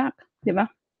your way back, di ba?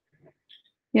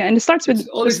 Yeah, and it starts with It's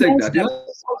the always like small that. You have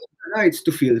steps. all of the rights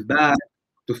to feel bad,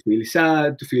 to feel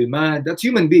sad, to feel mad. That's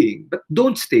human being. But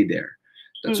don't stay there.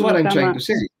 That's what I'm trying Tama. to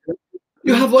say.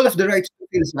 You have all of the rights to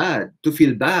feel sad, to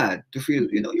feel bad, to feel,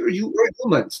 you're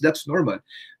humans. That's normal.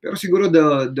 Pero siguro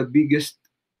the biggest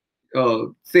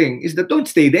thing is that don't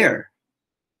stay there.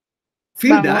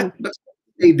 Feel Bangon. that, but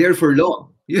stay there for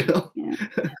long. Yeah.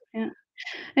 Yeah.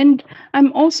 And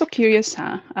I'm also curious,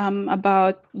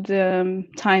 about the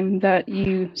time that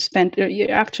you spent, or you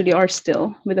actually are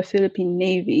still with the Philippine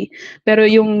Navy. Pero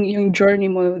yung journey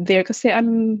mo there, kasi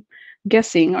I'm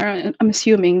guessing or I'm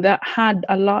assuming that had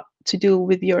a lot to do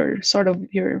with your sort of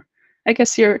I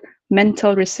guess your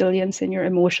mental resilience and your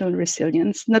emotional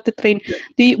resilience. Not to train.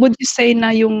 Would you say na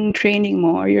yung training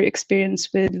mo or your experience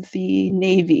with the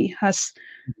Navy has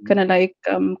kind of like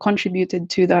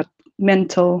contributed to that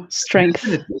mental strength?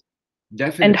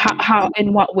 Definitely. And how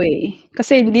in what way?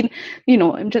 Kasi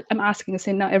I'm asking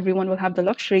kasi not everyone will have the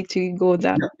luxury to go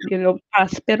that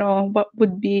path. Pero what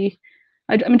would be?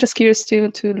 I'm just curious to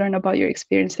learn about your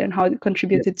experience there and how it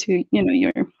contributed to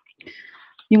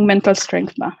yung mental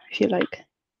strength ba, if you like.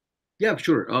 Yeah,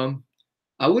 sure.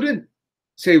 I wouldn't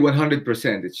say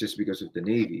 100%. It's just because of the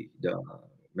Navy, the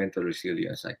mental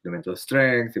resilience, like the mental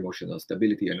strength, emotional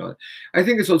stability, and all. I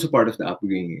think it's also part of the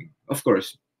upbringing. Of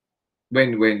course,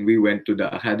 when we went to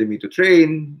the academy to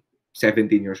train,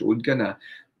 17 years old ka na,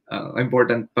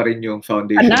 important pa rin yung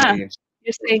foundation.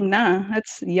 You're saying na.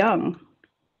 That's young.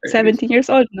 17 years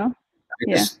old, no?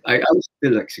 Yeah. I was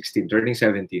still like 16, turning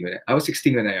 17. I was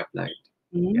 16 when I applied.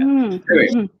 Yeah. Mm-hmm.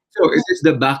 Anyway, so is this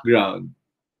the background?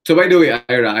 So by the way,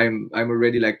 Ira, I'm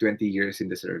already like 20 years in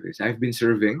the service. I've been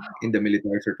serving in the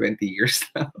military for 20 years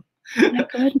now. My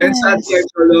goodness. And sadly, I'm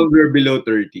no longer below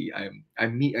 30. I'm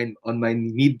on my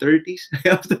mid 30s. I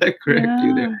have to correct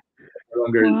you there. I'm no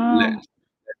longer less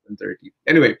than 30.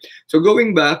 Anyway, so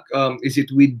going back, is it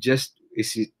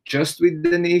just with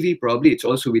the Navy? Probably it's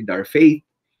also with our faith.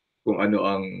 Kung ano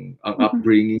ang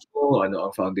upbringing mo, ano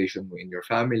ang foundation mo in your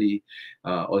family,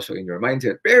 also in your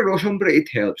mindset. Pero syempre it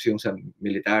helps yung sa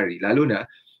military. Lalo na,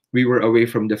 we were away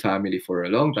from the family for a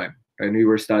long time. And we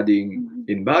were studying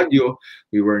in Baguio.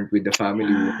 We weren't with the family.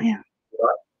 Yeah.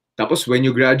 Tapos when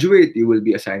you graduate, you will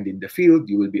be assigned in the field.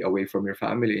 You will be away from your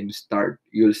family and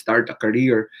you'll start a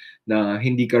career na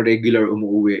hindi ka regular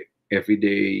umuwi every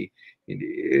day.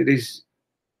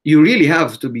 You really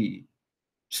have to be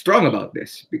strong about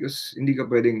this because hindi ka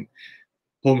pwedeng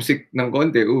homesick ng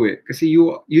konti uwi kasi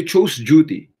you chose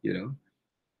duty,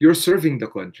 you're serving the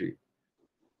country.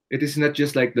 It is not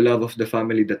just like the love of the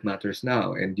family that matters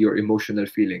now and your emotional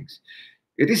feelings.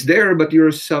 It is there, but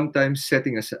you're sometimes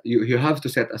setting aside, you have to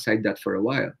set aside that for a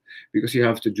while because you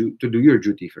have to do your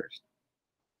duty first.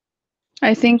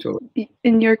 I think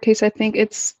in your case, I think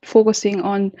it's focusing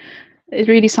on. It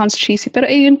really sounds cheesy, pero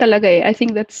yun talaga eh. I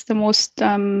think that's the most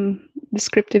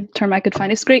descriptive term I could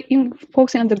find. It's great,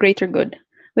 focusing on the greater good,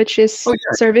 which is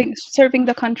serving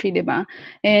the country, diba?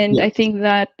 And I think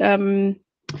that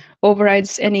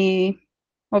overrides any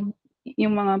of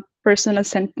yung mga personal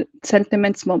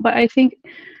sentiments mo. But I think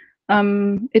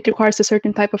it requires a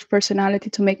certain type of personality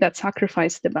to make that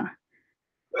sacrifice, diba?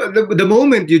 The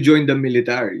moment you join the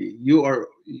military, you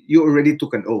already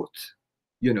took an oath.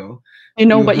 You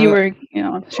know what you were,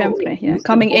 syempre,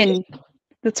 coming in.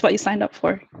 That's what you signed up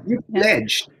for. You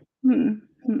pledged.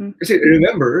 Mm-hmm. Kasi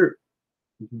remember,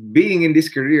 being in this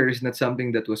career is not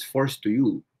something that was forced to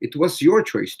you. It was your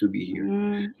choice to be here.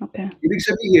 Okay. Ibig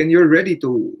sabihin, you're ready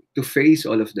to face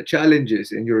all of the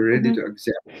challenges and you're ready to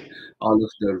accept all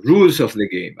of the rules of the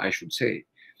game, I should say.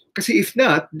 Kasi if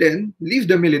not, then leave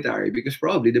the military because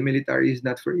probably the military is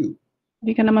not for you.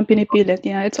 Hindi ka naman pinipilit.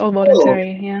 Yeah, it's all So,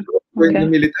 voluntary. Yeah. join the Okay.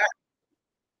 military.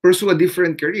 Pursue a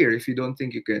different career if you don't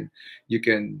think you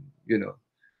can,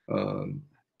 um,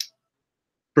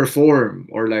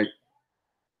 perform or like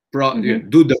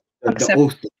do the Accept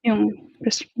oath. yung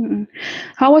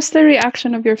How was the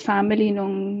reaction of your family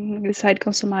nung nag-decide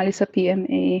kang sumali sa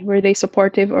PMA? Were they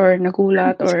supportive or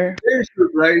nagulat or Very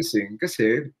surprising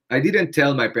kasi I didn't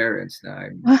tell my parents na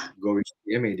I'm going to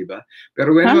PMA, di ba?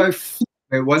 Pero when Huh?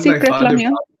 my Secret father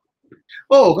lang yun?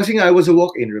 kasi nga I was a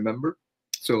walk-in, remember?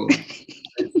 So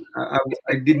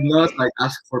I did not like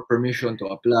ask for permission to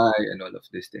apply and all of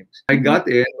these things. I got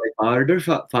in.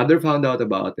 My father found out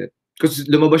about it. Because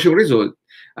lumabas yung result,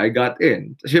 I got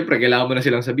in. Siyempre, kailangan mo na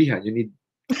silang sabihan.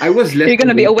 I was less You're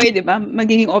gonna than be away, di ba?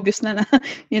 Magiging obvious na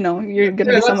you're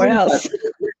gonna be somewhere else.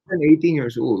 I was 18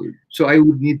 years old. So I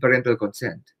would need parental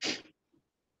consent.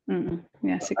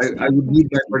 Yeah, 16. I would need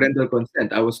my parental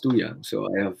consent. I was too young. So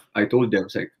I told them, I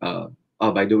was like,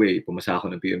 by the way, pumasa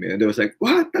ako ng PMA. And they was like,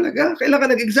 what? Talaga? Kailan ka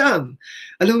nag-exam?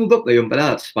 Alam mo ba, yun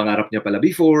pala, pangarap niya pala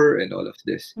before and all of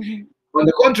this. On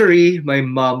the contrary, my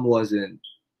mom wasn't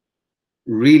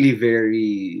really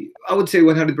very, I would say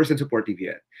 100% supportive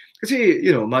yet. Kasi,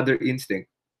 mother instinct,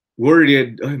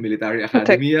 worried, military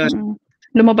academy yan.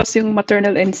 Lumabas yung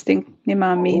maternal instinct ni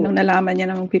mami nung nalaman niya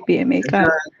na mag-PMA ka.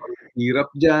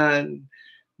 Hirap dyan.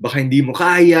 Baka hindi mo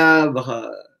kaya,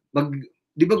 baka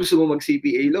di ba gusto mo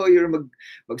mag-CPA lawyer,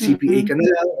 mag-CPA ka na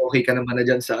lang, okay ka naman na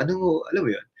dyan sa alam mo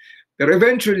yun. Pero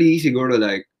eventually, siguro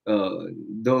like,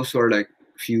 those were like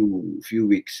few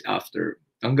weeks after.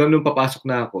 Hanggang nung papasok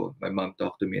na ako, my mom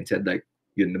talked to me and said like,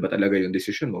 yun na ba talaga yung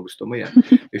decision mo? Gusto mo yan?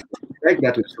 If like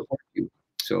that, we'll support you.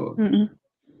 So,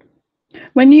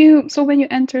 when you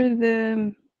enter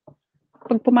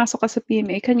pag pumasok ka sa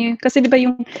PMA, kasi di ba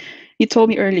you told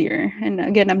me earlier, and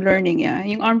again, I'm learning,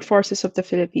 yung Armed Forces of the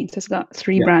Philippines has got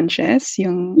 3 branches,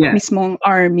 yung mismong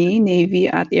Army, Navy,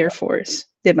 at Air Force,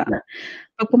 di ba?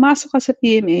 Pag pumasok ka sa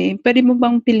PMA, pwede mo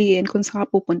bang piliin kung saan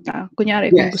ka pupunta? Kunyari,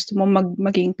 kung gusto mo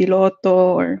maging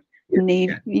piloto or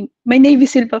Navy. May Navy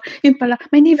SEAL pa. Yun pala,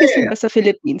 may Navy SEAL ba sa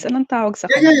Philippines? Anong tawag sa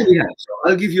kanila? Yeah. So,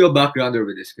 I'll give you a backgrounder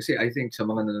with this kasi I think sa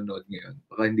mga nanonood ngayon,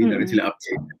 baka hindi na rin sila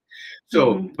updated.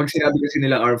 So, pag sinabi kasi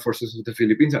nila Armed Forces of the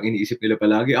Philippines, ang iniisip nila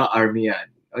palagi, Army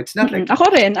yan. It's not like Ako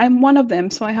rin, I'm one of them,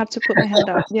 so I have to put my hand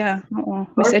up. Yeah,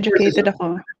 miseducated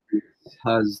ako.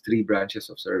 Has 3 branches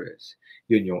of service.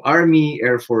 Yun yung Army,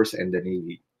 Air Force, and the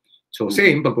Navy. So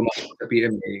same, pag pumasok sa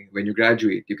PMA, when you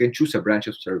graduate, you can choose a branch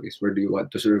of service. Where do you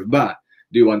want to serve ba?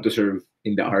 Do you want to serve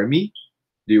in the Army?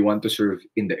 Do you want to serve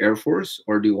in the Air Force?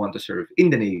 Or do you want to serve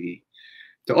in the Navy?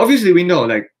 So obviously, we know,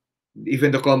 like,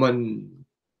 even the common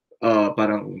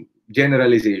parang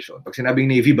generalization. Pag sinabing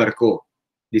Navy, barko.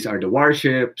 These are the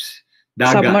warships,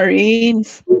 dagat.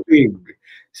 Submarines. Big.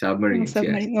 Submarines,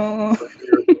 yes.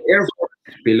 Air Force,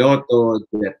 piloto,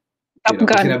 jet. Top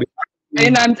Gun.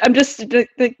 And I'm just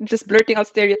blurting out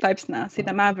stereotypes na.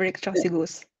 Sina Maverick tsaka si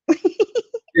Goose.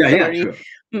 Yeah, sure.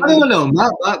 No.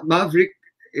 Maverick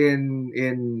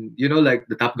in like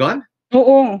the Top Gun?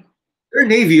 Oo. They're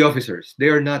Navy officers. They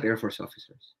are not Air Force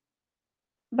officers.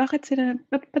 Bakit sila?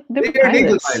 But they're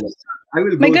naval pilots. I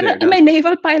will go there. May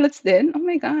naval pilots din? Oh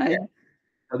my God. Yeah.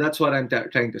 So that's what I'm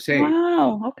trying to say.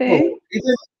 Wow, okay.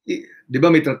 Di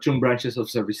ba may tatlong branches of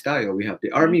service tayo? We have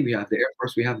the Army, we have the Air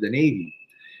Force, we have the Navy.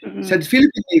 Sa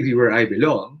Philippine Navy, where I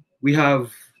belong, we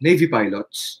have Navy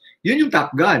pilots. Yun yung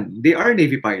Top Gun. They are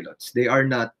Navy pilots. They are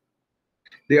not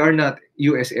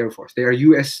U.S. Air Force. They are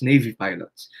U.S. Navy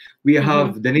pilots. We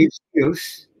have the Navy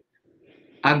SEALs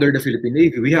under the Philippine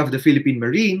Navy. We have the Philippine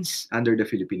Marines under the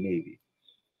Philippine Navy.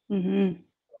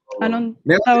 Anong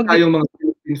meron tayong mga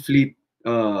Philippine Fleet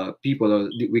people.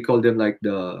 We call them like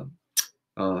the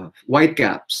white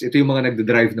caps. Ito yung mga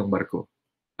nagdadrive ng barko.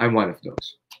 I'm one of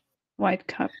those. White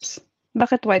caps.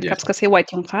 Bakit white caps? Kasi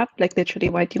white yung cap? Like literally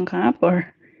white yung cap? Or?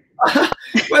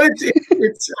 Well,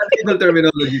 it's a legal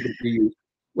terminology that we use.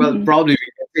 Well, probably we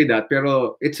can say that,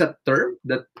 pero it's a term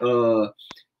that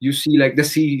you see like the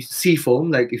sea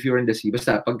foam, like if you're in the sea.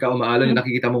 Basta pagka umaalon yung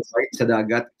nakikita mong white sa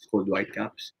dagat, it's called white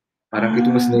caps. Parang it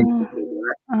was named.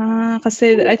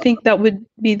 Kasi I think that would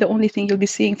be the only thing you'll be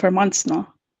seeing for months, no?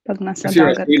 Pag nasa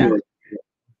dagat ka.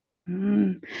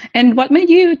 And what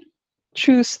made you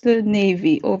choose the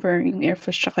Navy over yung Air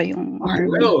Force tsaka yung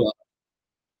Army? Well,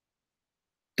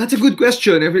 that's a good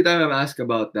question. Every time I'm asked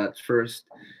about that, first,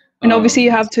 And obviously, you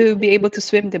Um, have to be able to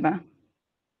swim, di ba?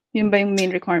 Yun ba yung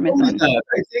main requirement Only nun? that,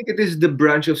 I think it is the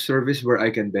branch of service where I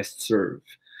can best serve.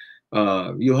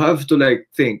 You have to like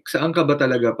think, saan ka ba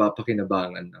talaga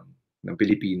papakinabangan ng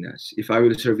Pilipinas? If I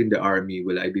will serve in the army,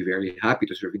 will I be very happy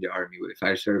to serve in the army? Well, if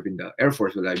I serve in the Air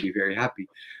Force, will I be very happy?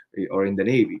 Or in the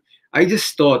Navy? I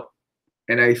just thought,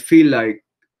 and I feel like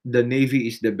the Navy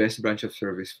is the best branch of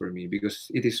service for me because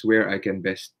it is where I can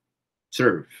best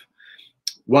serve.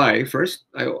 Why? First,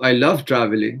 I love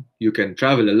traveling. You can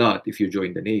travel a lot if you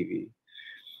join the Navy.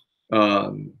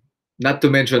 Um, Not to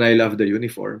mention, I love the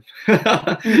uniform.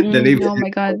 The Navy Oh my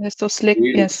God, uniform they're so slick.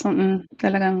 is Yes,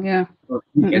 talagang, yeah. really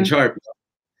neat and Mm-mm. sharp.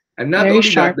 And not Very only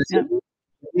that, sharp, the yeah.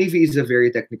 Navy is a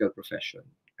very technical profession,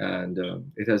 and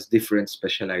it has different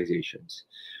specializations.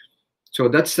 So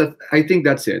I think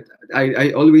that's it. I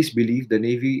always believe the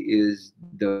Navy is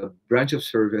the branch of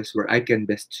service where I can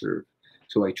best serve.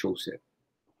 So I chose it.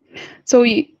 So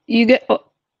you get,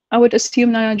 I would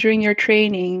assume now during your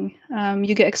training,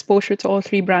 you get exposure to all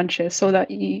three branches so that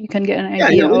you can get an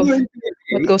Yeah, yeah. idea When of you're in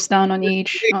what PFA, goes down on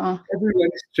each. everyone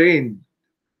is trained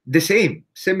the same,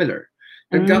 similar.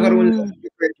 Nagkakaroon lang Mm, ng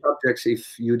different subjects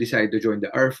if you decide to join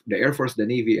the Air Force, the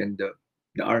Navy, and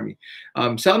the Army.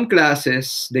 Some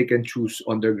classes they can choose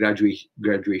on their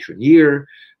graduation year.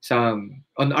 Some,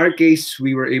 on our case,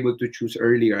 we were able to choose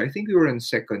earlier. I think we were in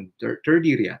third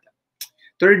year yata.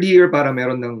 Third year para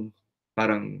meron ng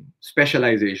parang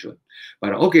specialization.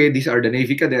 Parang, okay, these are the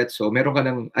Navy cadets. So meron ka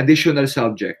ng additional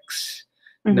subjects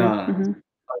mhm, na mhm.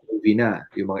 Navy na.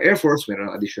 Yung mga Air Force, meron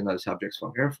additional subjects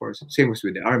from Air Force. Same as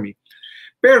with the Army.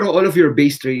 Pero all of your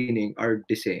base training are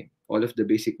the same. All of the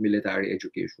basic military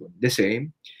education, the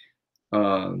same.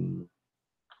 Um,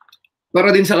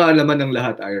 para din sa kaalaman ng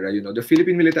lahat, Ira, the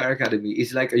Philippine Military Academy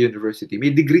is like a university.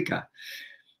 May degree ka.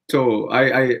 So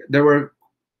there were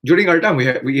during our time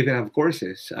we even have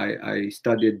courses. I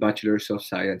studied Bachelor's of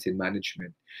Science in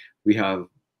Management. We have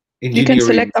You can engineering.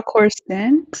 select a course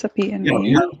then sa Yeah,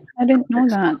 we have PMA. I didn't know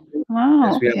that. yes,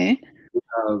 Wow, okay. we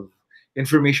have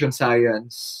information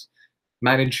science,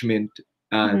 management,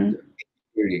 and Mhm.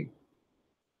 engineering.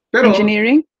 Pero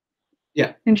Engineering?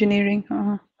 yeah, Engineering.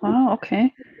 Wow,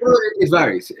 okay. pero it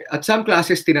varies. At some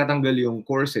classes tinatanggal yung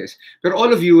courses, pero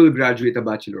all of you will graduate a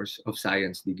Bachelor's of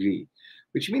Science degree,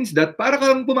 which means that para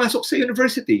kang pumasok sa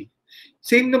university.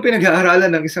 Same nung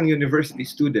pinag-aaralan ng isang university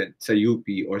student sa UP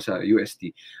or sa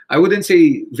UST. I wouldn't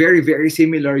say very very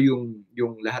similar yung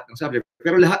lahat ng subject,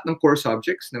 pero lahat ng core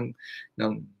subjects ng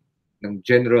ng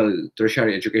general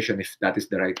tertiary education, if that is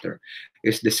the right term,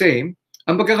 is the same.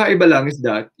 Ang pagkakaiba lang is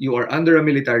that you are under a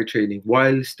military training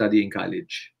while studying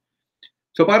college.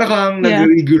 So para kang Yeah.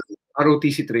 nag-regular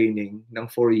ROTC training ng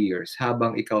 4 years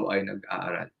habang ikaw ay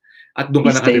nag-aaral. At doon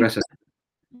You ka stay, nakatira sa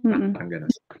parang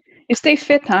ganun. you stay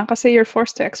fit, huh? Kasi you're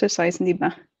forced to exercise, hindi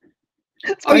ba?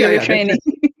 It's Oh part of yeah, your yeah. training.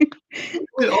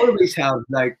 We'll always have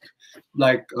like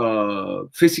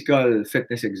physical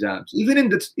fitness exams. Even in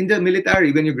the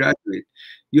military, when you graduate,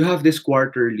 you have this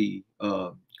quarterly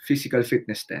physical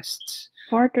fitness tests.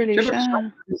 Quarterly Siyempre,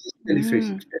 siya. physically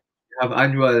Mm. fit. You have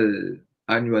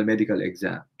annual medical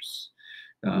exams.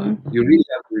 Mhm. You really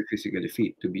have to be physically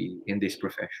fit to be in this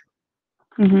profession.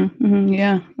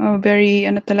 Yeah. Oh, very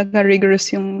ano talaga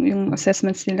rigorous yung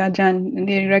assessments nila diyan. And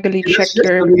they regularly And check that's just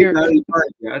the your military part.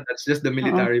 Yeah, that's just the Oo.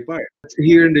 military part.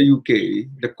 Here in the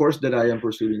UK, the course that I am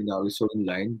pursuing now is so in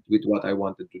line with what I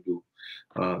wanted to do.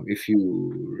 If you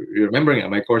remember,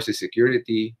 my course is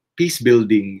security,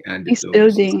 peacebuilding, and diplomacy.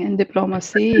 Peacebuilding and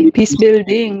diplomacy.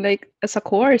 Peacebuilding, like as a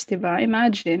course, diba?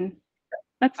 Imagine.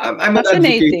 That's I'm an advocate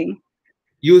fascinating.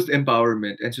 youth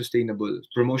empowerment and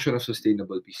promotion of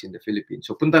sustainable peace in the Philippines.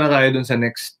 So punta na tayo dun sa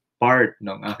next part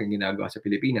ng aking ginagawa sa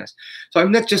Pilipinas. So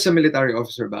I'm not just a military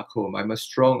officer back home. I'm a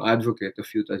strong advocate of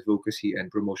youth advocacy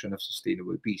and promotion of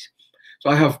sustainable peace.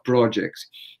 So I have projects.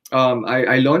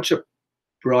 I launched a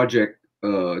project.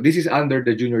 This is under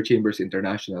the Junior Chambers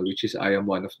International, which is I am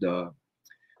one of the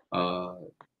uh,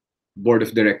 board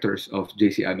of directors of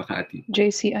JCI Makati.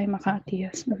 JCI Makati,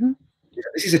 yes.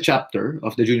 This is a chapter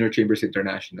of the Junior Chambers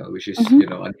International, which is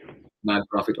a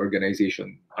non-profit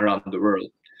organization around the world.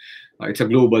 It's a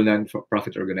global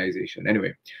non-profit organization.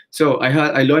 Anyway, so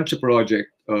I launched a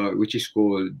project which is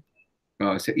called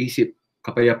sa isip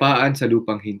kapayapaan sa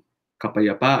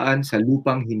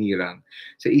lupang hinirang,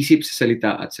 sa isip, sa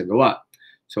salita at sa gawa.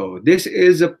 So this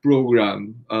is a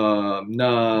program na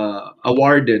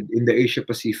awarded in the Asia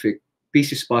Pacific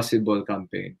Peace is Possible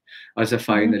campaign as a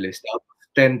finalist out of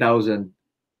 10,000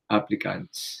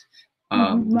 applicants.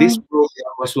 This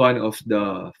program was one of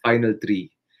the final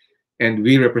 3, and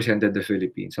we represented the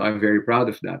Philippines. So I'm very proud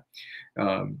of that.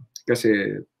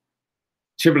 Kasi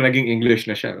siyempre naging English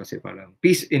na siya kasi parang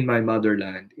peace in my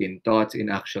motherland, in thoughts, in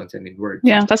actions, and in words.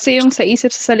 Yeah, kasi yung sa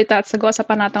isip, sa salita at sa gawa sa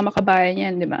Panatang Makabayan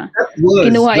yan, di ba? That was,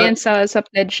 Kinuha that, yan sa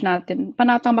pledge natin.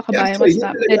 Panatang yeah, Makabayan actually, was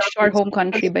the pledge to our home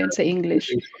country ba yun sa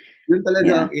English? yun talaga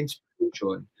Yeah. ang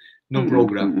inspiration ng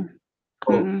program.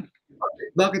 So,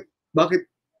 bakit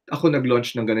ako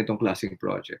nag-launch ng ganitong klaseng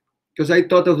project? Because I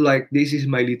thought of like, this is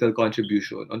my little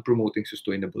contribution on promoting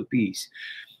sustainable peace.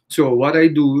 So what I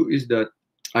do is that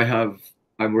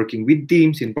I'm working with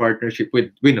teams in partnership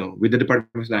with with the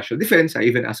Department of National Defense. I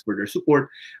even ask for their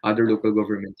support, other local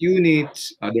government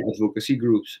units, other advocacy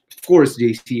groups, of course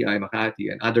JCI Makati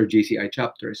and other JCI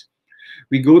chapters.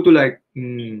 We go to like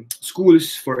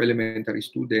schools for elementary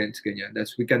students, ganyan.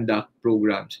 That's we conduct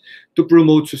programs to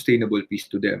promote sustainable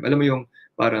peace to them. Alam mo yung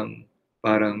parang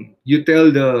you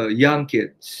tell the young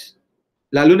kids,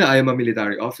 lalo na I am a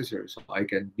military officer, so I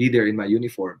can be there in my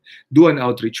uniform, do an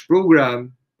outreach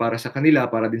program para sa kanila,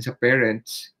 para din sa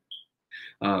parents.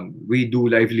 We do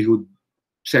livelihood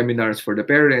seminars for the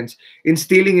parents,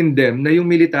 instilling in them na yung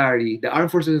military, the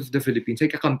armed forces of the Philippines, ay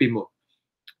kakampi mo.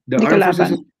 The Hindi armed forces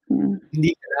kalaban.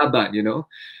 hindi kalaban,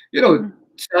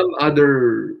 some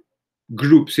other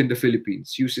groups in the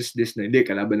Philippines uses this na hindi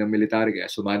kalaban ng military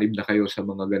kaya sumanib na kayo sa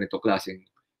mga ganito klaseng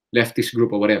leftist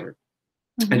group or whatever.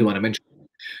 I don't want to mention.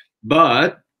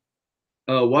 But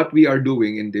what we are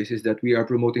doing in this is that we are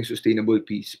promoting sustainable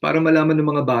peace para malaman ng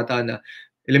mga bata na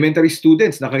elementary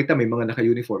students, nakita may mga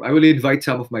naka-uniform. I will invite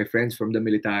some of my friends from the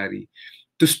military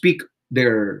to speak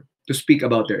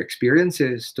about their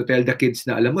experiences, to tell the kids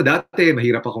na alam mo dati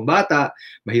mahirap akong bata,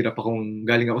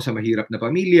 galing ako sa mahirap na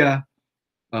pamilya,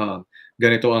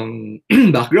 ganito ang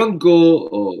background ko,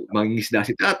 o mangingisda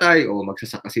si tatay, o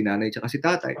magsasaka si nanay tsaka si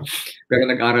tatay. Pero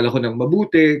nag-aral ako ng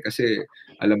mabuti kasi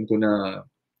alam ko na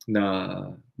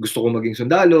gusto kong maging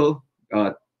sundalo,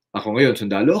 at ako ngayon,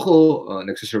 sundalo ako,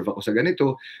 nagsiserve ako sa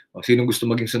ganito. Sinong gusto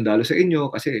maging sundalo sa inyo?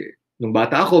 Kasi nung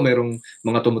bata ako, merong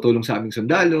mga tumutulong sa aming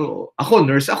sundalo. Ako,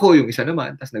 nurse ako, yung isa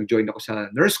naman. Tapos nag-join ako sa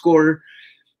nurse corps.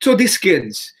 So these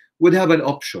kids would have an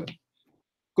option.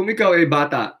 Kung ikaw ay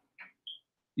bata,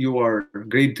 you are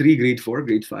grade 3, grade 4,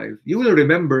 grade 5, you will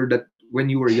remember that when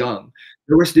you were young,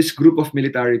 there was this group of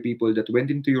military people that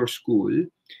went into your school,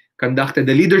 conducted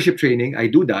the leadership training. I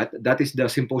do that. That is the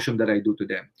symposium that I do to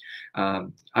them.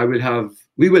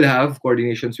 We will have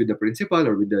coordinations with the principal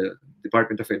or with the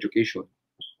Department of Education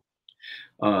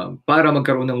para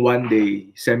magkaroon ng one-day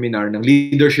seminar ng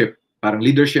leadership, parang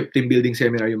leadership team building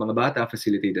seminar yung mga bata,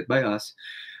 facilitated by us.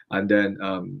 And then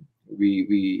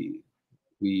we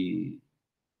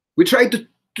try to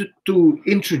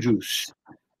introduce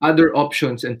other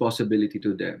options and possibility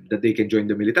to them, that they can join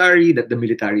the military, that the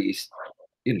military is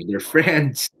their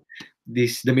friends.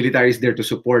 The military is there to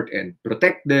support and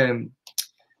protect them.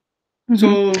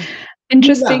 So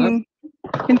interesting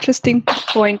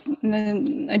point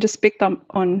I just picked up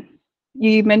on.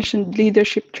 You mentioned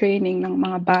leadership training ng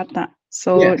mga bata.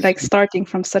 So yes. Like starting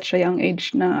from such a young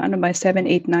age na 7,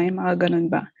 8, 9, mga ganun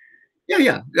ba?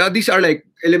 Yeah. These are like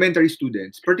elementary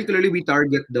students. Particularly we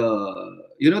target the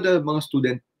mga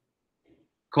student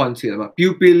council,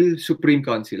 pupil supreme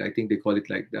council, I think they call it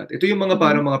like that. Ito yung mga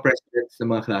parang mga presidents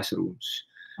ng mga classrooms.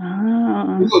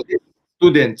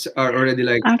 Students are already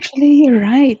like, actually you're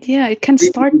right. Yeah, it can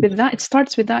start with that. It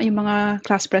starts with that, yung mga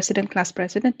class president,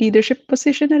 leadership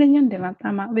position na rin yun, di ba?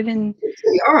 Tama. Within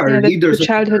they are leaders the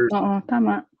childhood.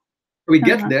 Tama. We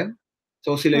get them.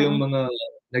 So sila yung mga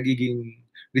nagiging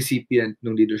recipient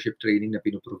ng leadership training na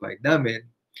pinoprovide namin.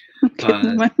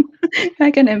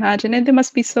 I can imagine, and they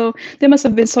must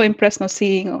have been so impressed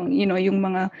seeing yung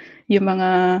mga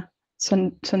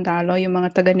sundalo, yung mga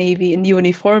taga Navy in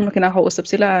uniform, kinakausap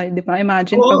sila, di ba?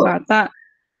 Imagine pag bata.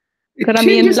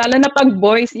 Karamihan, lalo na pag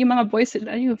boys, yung mga boys,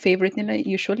 yung favorite nila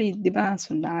usually, di ba?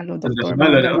 Sundalo, doktor,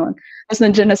 mga ganon. Tapos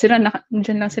nandiyan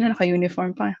lang sila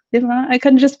naka-uniform pa, di ba? I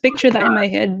can just picture that in my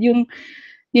head.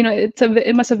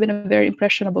 It must have been a very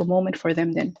impressionable moment for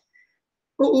them then.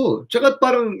 Oo. Tsaka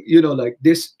parang, like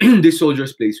this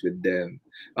soldiers play with them.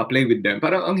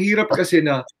 Parang ang hirap kasi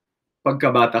na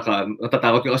pagkabata ka,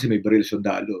 natatakot ka kasi may baril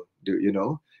sundalo,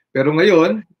 Pero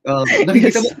ngayon,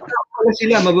 nakikita mo pala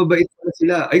sila, mababait pala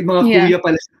sila. Ay, mga kuya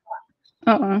pala sila.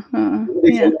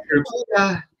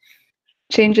 Yeah.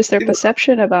 Changes their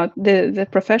perception about the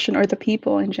profession or the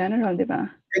people in general, di ba?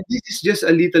 And this is just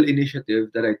a little initiative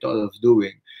that I thought of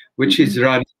doing, which is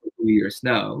running for 2 years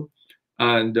now.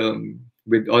 And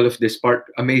with all of this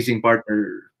amazing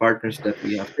partners that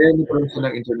we have, and also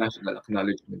ng international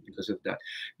acknowledgement because of that.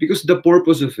 Because the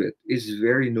purpose of it is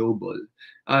very noble.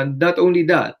 And not only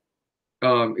that,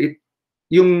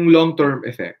 yung long-term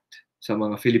effect sa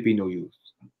mga Filipino youth.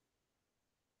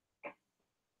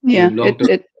 Yeah, yung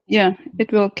long-term. it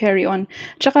will carry on.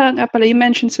 Tsaka nga pala, you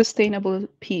mentioned sustainable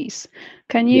peace.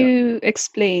 Can Yeah. you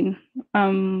explain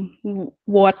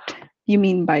what you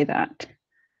mean by that?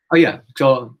 Oh yeah.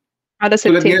 So How does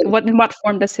it tulad take? ngayon, In what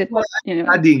form does it, well,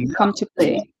 adding come to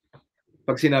play?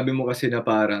 pag sinabi mo kasi na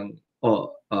parang,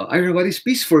 oh, Ira, what is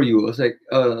peace for you? I was like,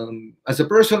 as a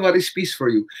person, what is peace for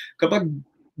you? Kapag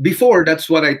before, that's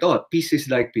what I thought. Peace is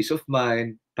like peace of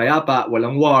mind, payapa,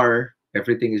 walang war,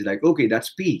 everything is like, okay,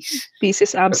 that's peace. Peace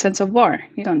is But, absence of war.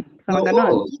 Yun, parang ganon.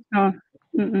 oh, Oh,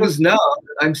 mm-mm. because now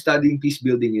I'm studying peace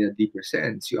building in a deeper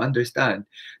sense. You understand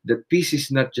that peace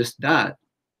is not just that.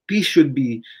 Peace should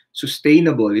be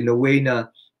sustainable in a way na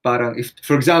parang if,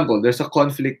 for example, there's a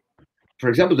conflict. For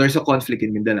example, there's a conflict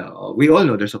in Mindanao. We all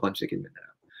know there's a conflict in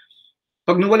Mindanao.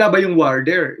 Pag nawala ba yung war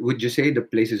there, would you say the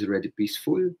place is already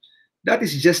peaceful? That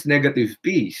is just negative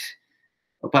peace.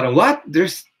 O parang what?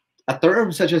 There's a term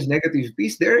such as negative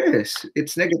peace? There is.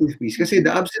 It's negative peace. Kasi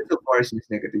the absence of war is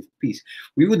negative peace.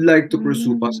 We would like to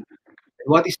pursue Mm, positive. And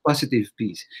what is positive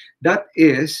peace? That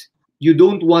is, you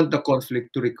don't want the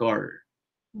conflict to recur.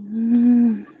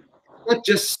 mm, Not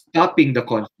just stopping the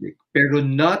conflict, pero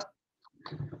not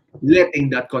letting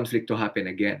that conflict to happen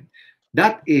again.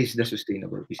 That is the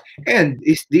sustainable peace. And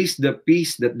is this the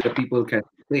peace that the people can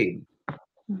sustain?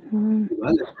 mhm. Diba?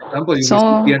 Like, for example, yung So,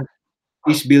 recipient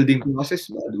peace building process,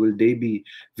 will they be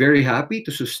very happy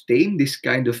to sustain this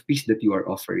kind of peace that you are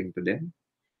offering to them?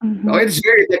 No, mhm. it's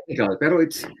very technical, pero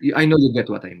it's I know you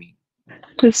get what I mean.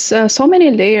 There's so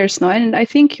many layers, no? And I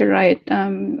think you're right.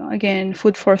 Again,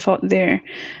 food for thought there.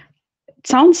 It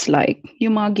sounds like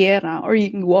yung mga gera or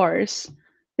yung wars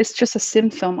is just a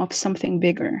symptom of something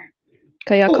bigger.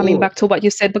 Kaya coming Oo, back to what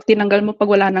you said, pag tinanggal mo pag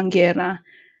wala ng gera,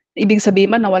 ibig sabihin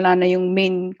ba nawala na yung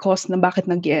main cause na bakit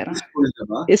nagyera? peaceful,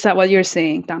 diba? Is that what you're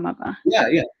saying? Tama ba? Yeah,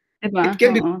 yeah. Diba? It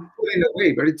can be Oo. peaceful in a way,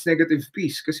 but it's negative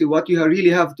peace. Because what you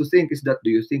really have to think is that do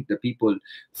you think the people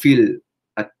feel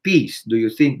at peace? Do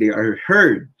you think they are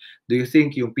heard? Do you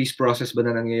think yung peace process ba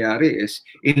na nangyayari is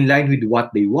in line with what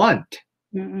they want?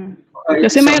 Mm. It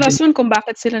Kasi is may something rason kung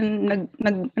bakit sila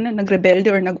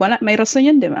nagrebelde or nagwala. May rason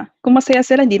yun, di ba? Kung masaya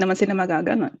sila, hindi naman sila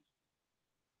magaganon.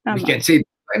 we Tama. can say.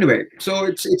 Anyway, so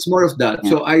it's more of that. Yeah.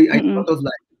 So I Mm-mm. thought of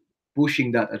like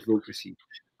pushing that advocacy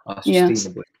Yes.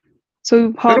 sustainably.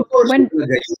 So Pero how of course, when yung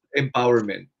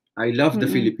empowerment. I love the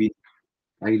mm-mm, Philippines.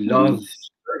 I mm-mm, love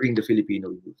serving the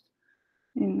Filipino youth.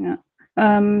 yun nga.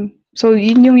 So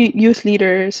yun yung Youth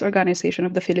Leaders Organization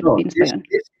of the No, Philippines ba yun?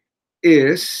 this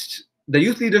is the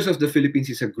Youth Leaders of the Philippines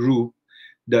is a group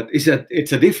that is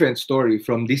it's a different story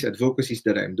from these advocacies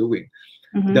that I'm doing.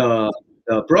 Mm-hmm.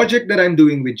 The project that I'm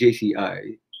doing with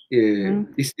JCI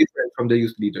Mm-hmm. is different from the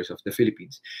Youth Leaders of the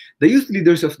Philippines. The Youth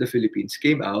Leaders of the Philippines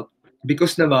came out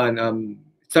because naman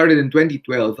started in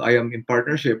 2012. I am in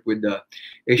partnership with the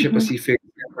Asia Mm-hmm. Pacific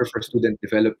Center for Student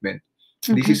Development.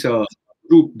 This Mm-hmm. is a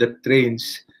group that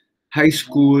trains high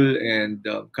school and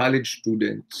college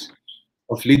students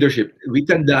of leadership. We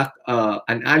conduct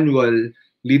an annual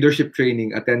leadership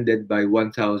training attended by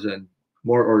 1,000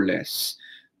 more or less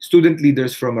student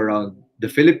leaders from around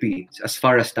the Philippines, as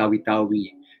far as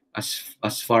Tawi-Tawi,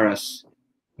 as far as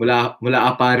mula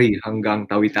Apari hanggang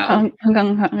Tawi-Tawi.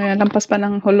 Hanggang lampas pa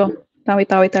ng Holo.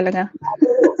 Tawi-tawi talaga.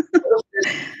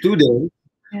 Students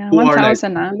Yeah, who are like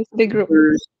 1,000 It's a big group.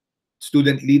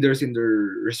 student leaders in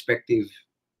their respective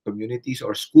communities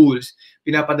or schools,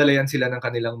 pinapadala yan sila ng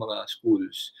kanilang mga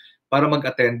schools para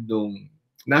mag-attend ng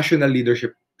National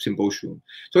Leadership Symposium.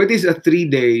 So it is a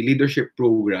 3-day leadership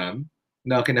program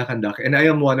na kinakandak, and I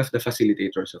am one of the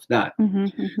facilitators of that.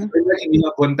 Mm-hmm. Mm-hmm. So we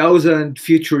have 1,000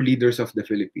 future leaders of the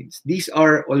Philippines. These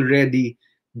are already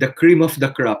the cream of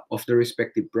the crop of the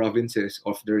respective provinces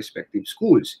of the respective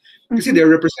schools. Kasi Mm-hmm.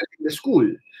 they're representing the school,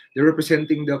 they're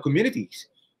representing the communities.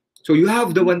 So you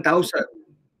have the 1,000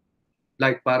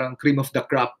 like parang cream of the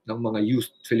crop ng mga youth,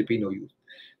 Filipino youth.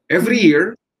 Every Mm-hmm. year,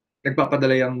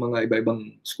 nagpapadala yung mga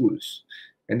iba-ibang schools.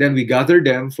 And then we gather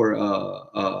them for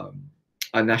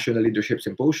a national leadership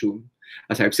symposium.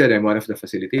 As I've said, I'm one of the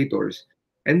facilitators.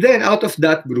 And then out of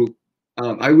that group,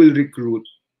 I will recruit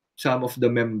some of the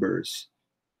members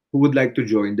who would like to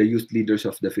join the youth leaders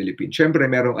of the Philippines. Siyempre,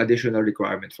 merong additional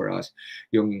requirement for us.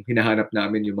 Yung hinahanap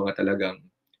namin yung mga talagang,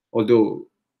 although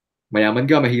mayaman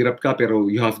ka, mahirap ka, pero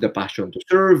you have the passion to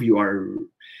serve, you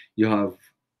have,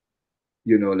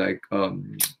 like,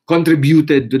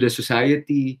 contributed to the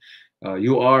society,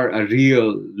 you are a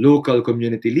real local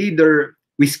community leader,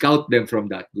 we scout them from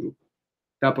that group.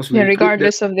 Tapos we Yeah, recruit them.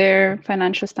 regardless of their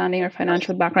financial standing or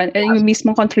financial background. And yung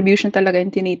mismong contribution talaga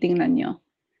yung tinitingnan nyo.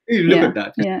 You look Yeah. at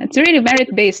that. Yeah. It's really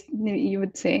merit-based, you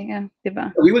would say. Yeah,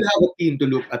 diba? We will have a team to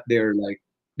look at their, like,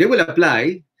 they will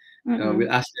apply, Mm-mm.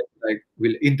 We'll ask them, like,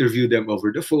 we'll interview them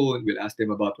over the phone. We'll ask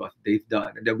them about what they've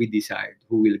done, and then we decide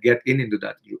who will get into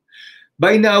that group.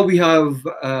 By now, we have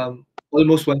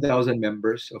almost 1,000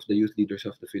 members of the Youth Leaders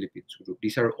of the Philippines group.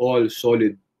 These are all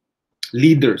solid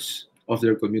leaders of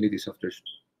their communities, of their,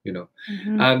 you know,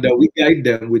 Mhm. and we guide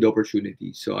them with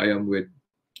opportunities. So I am with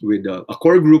a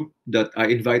core group that I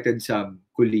invited some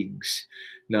colleagues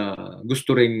na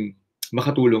gusto ring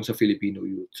makatulong sa Filipino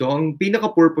youth. So ang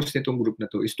pinaka-purpose nitong group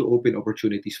na to is to open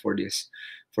opportunities for these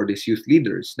youth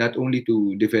leaders, not only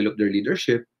to develop their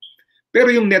leadership,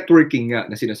 pero yung networking nga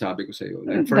na sinasabi ko sa iyo.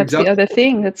 Like for That's the example, other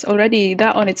thing. That's already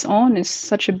that on its own is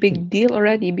such a big deal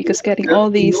already because getting get all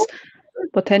to these know,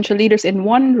 potential leaders in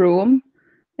one room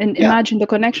and yeah, imagine the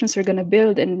connections they're going to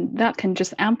build and that can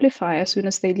just amplify as soon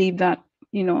as they leave that,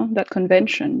 that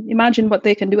convention. Imagine what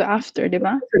they can do after,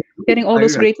 diba? Getting all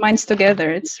those Ira, great minds together.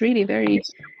 It's really very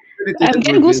it's a community I'm that we're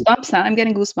getting building. goosebumps, huh? I'm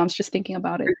getting goosebumps just thinking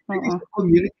about it. It is a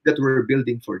community that we're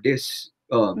building for this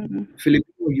Mm-mm.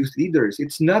 Filipino youth leaders.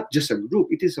 It's not just a group,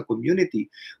 it is a community.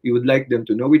 We would like them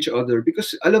to know each other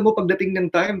because alam mo pagdating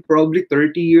ng time, probably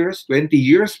 30 years, 20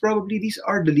 years, probably these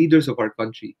are the leaders of our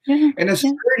country. Yeah, And as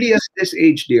yeah. early as this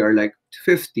age, they are like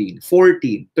 15,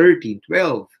 14, 13,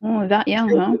 12. Oh, that young,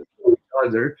 They huh? know each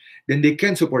other, then they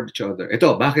can support each other.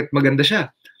 Ito, bakit maganda siya?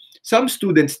 Some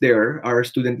students there are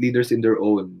student leaders in their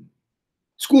own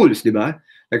schools, di ba?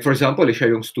 Like for example,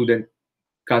 siya yung student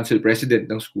council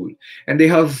president ng school. And they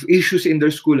have issues in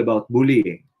their school about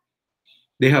bullying.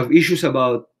 They have issues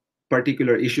about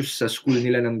particular issues sa school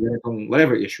nila ng ganitong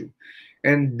whatever issue.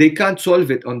 And they can't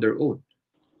solve it on their own.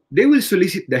 They will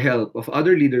solicit the help of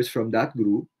other leaders from that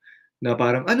group na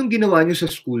parang, anong ginawa nyo sa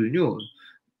school nyo?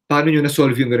 Paano nyo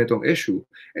na-solve yung ganitong issue?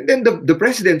 And then the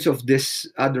presidents of this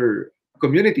other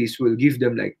communities will give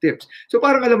them like tips. So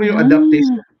parang alam mo yung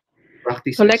adaptation Ah,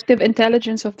 practices. collective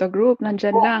intelligence of the group,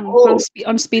 nandyan lang. Oh,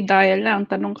 On speed dial lang.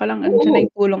 Tanong ka lang, andyan na oh,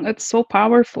 yung tulong. It's so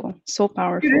powerful. So it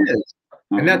powerful. is.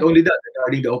 And not only that,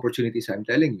 regarding the opportunities I'm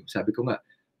telling you, sabi ko nga,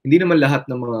 hindi naman lahat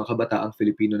ng mga kabataang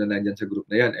Filipino na nandyan sa group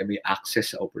na yan ay may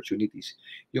access sa opportunities.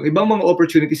 Yung ibang mga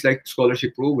opportunities like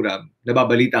scholarship program,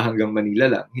 nababalita hanggang Manila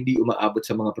lang, hindi umaabot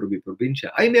sa mga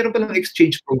probinsya. Ay, meron palang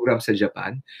exchange program sa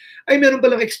Japan. Ay, meron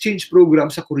palang exchange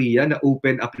program sa Korea na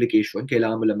open application,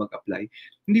 kailangan mo lang mag-apply.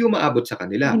 Hindi umaabot sa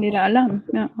kanila. Hindi nila alam.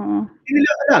 Hindi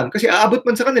nila alam kasi aabot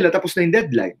man sa kanila tapos na yung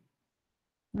deadline.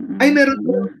 Ay, meron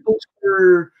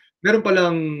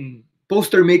palang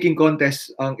poster making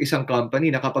contest ang isang company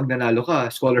na kapag nanalo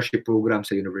ka, scholarship program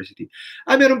sa university.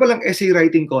 Meron palang essay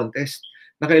writing contest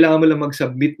na kailangan mo lang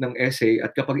mag-submit ng essay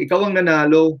at kapag ikaw ang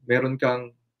nanalo, meron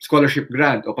kang scholarship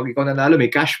grant o pag ikaw nanalo,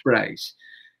 may cash prize.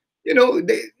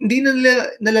 Hindi na nila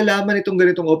nalalaman itong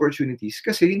ganitong opportunities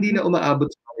kasi hindi na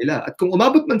umaabot sa kanila. At kung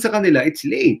umabot man sa kanila, it's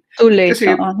late. Too late.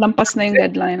 Kasi Lampas na yung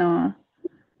deadline.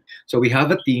 so we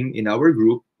have a team in our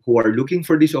group who are looking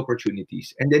for these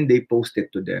opportunities and then they post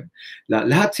it to them.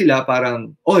 Lahat sila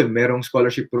parang, merong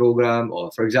scholarship program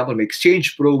or for example, may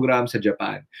exchange program sa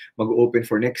Japan. Mag-open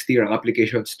for next year. Ang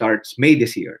application starts May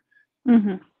this year.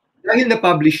 Dahil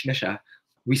na-publish na siya,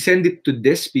 we send it to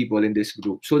these people in this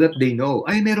group so that they know,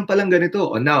 meron palang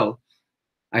ganito. And now,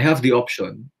 I have the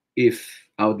option if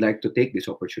I would like to take this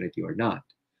opportunity or not.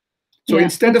 So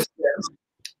instead of them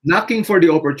knocking for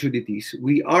the opportunities,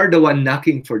 we are the one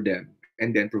knocking for them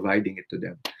and then providing it to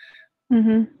them.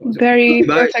 Very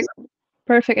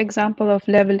perfect example of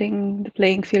leveling the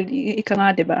playing field. Ika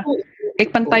nga, diba?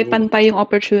 Pantay-pantay yung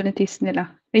opportunities nila.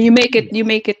 And you make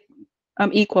it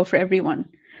equal for everyone.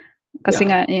 Kasi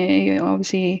nga, you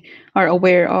obviously are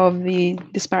aware of the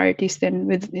disparities then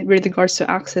with regards to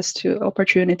access to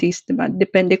opportunities, diba?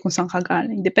 Depende kung saan ka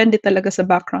galing. Depende talaga sa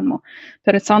background mo.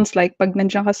 But it sounds like pag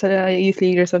nandiyan ka sa Youth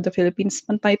Leaders of the Philippines,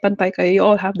 pantay-pantay kayo. You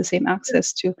all have the same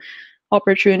access to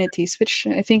opportunities, which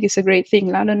I think is a great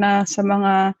thing, lalo na sa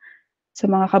mga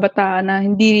kabataan na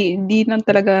hindi lang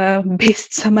talaga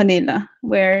based sa Manila,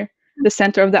 where the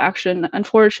center of the action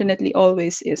unfortunately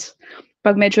always is.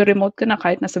 Pag medyo remote ka na,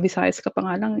 kahit nasa Visayas ka pa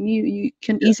nga lang, you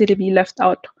can easily be left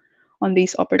out on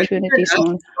these opportunities.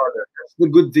 That's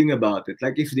the good thing about it.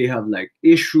 Like if they have like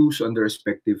issues on their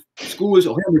respective schools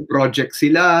or may projects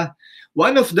sila,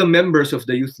 one of the members of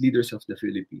the Youth Leaders of the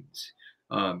Philippines,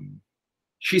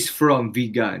 she's from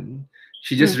Vegan.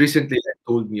 She just recently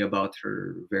told me about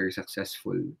her very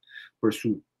successful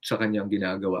pursuit sa kanyang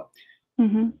ginagawa.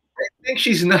 I think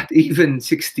she's not even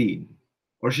 16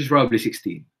 or she's probably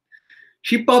 16.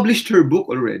 She published her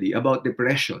book already about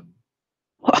depression.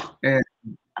 And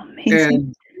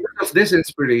because of this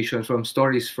inspiration from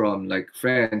stories from like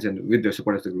friends and with the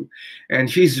support of the group. And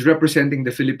she's representing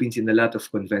the Philippines in a lot of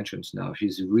conventions now.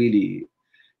 She's really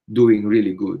doing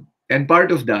really good. And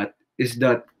part of that is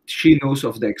that she knows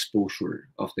of the exposure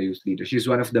of the youth leader. She's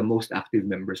one of the most active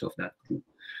members of that group.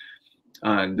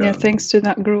 And Yeah, thanks to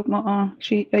that group.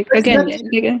 She it's again,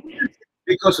 not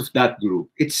because of that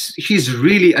group. She's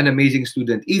really an amazing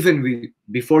student, even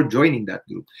before joining that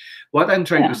group. What I'm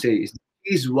trying to yeah, say is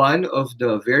she's one of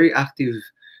the very active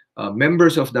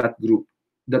members of that group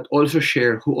who also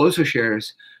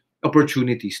shares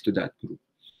opportunities to that group.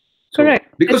 So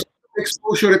correct. because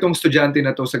exposure itong estudyante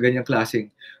na to sa ganyang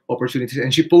klaseng opportunities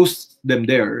and she posts them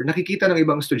there, nakikita ng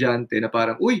ibang estudyante na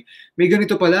parang, uy, may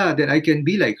ganito pala, then I can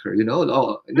be like her,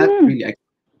 not really I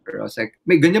was like,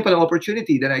 may ganyan palang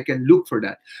opportunity, then I can look for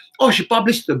that. Oh, she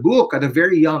published a book at a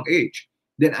very young age.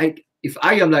 Then if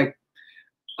I am like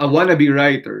a wannabe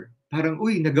writer, parang,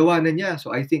 uy, nagawa na niya,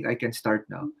 so I think I can start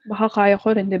now. Baka kaya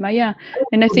ko rin, di ba? Yeah.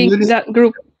 And I think that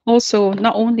group also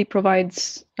not only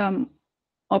provides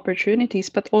opportunities,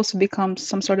 but also becomes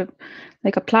some sort of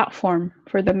like a platform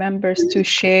for the members to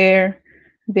share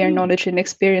their knowledge and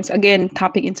experience. Again,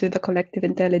 tapping into the collective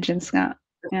intelligence. Nga.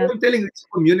 Yeah. I'm telling you, it's a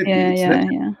community.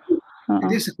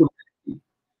 It is a community.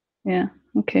 Yeah.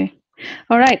 Okay.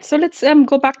 All right. So let's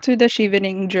go back to the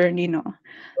Chevening journey. No.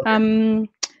 Okay.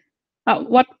 At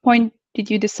what point did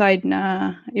you decide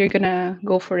na you're gonna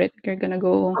go for it? You're gonna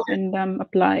go and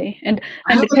apply. And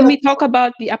can we talk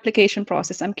about the application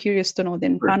process? I'm curious to know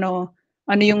then paano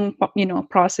ano yung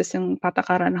process yung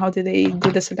patakaran? How do they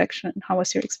do the selection? How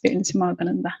was your experience yung mga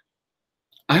ganun ba?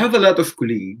 I have a lot of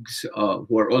colleagues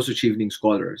who are also Chevening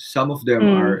scholars. Some of them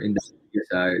are in the media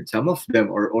side. Some of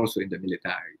them are also in the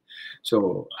military.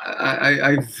 So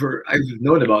I've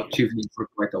known about Chevening for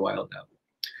quite a while now.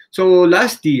 So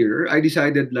last year, I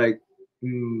decided like,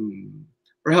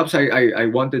 perhaps I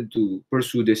wanted to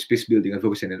pursue this peacebuilding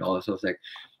advocacy and all. So I was like,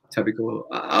 sabi ko,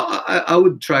 I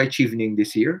would try Chevening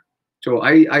this year. So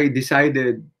I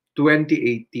decided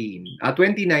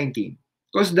 2019,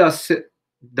 because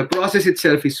the process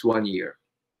itself is 1 year.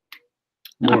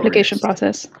 Application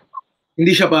process.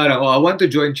 Hindi siya parang, I want to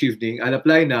join Chevening, I'll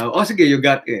apply now. Oh, sige, you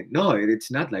got in. No,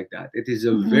 it's not like that. It is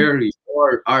a very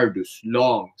arduous,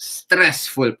 long,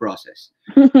 stressful process.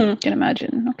 Can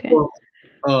imagine. Okay. So,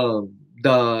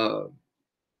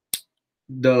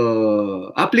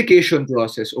 the application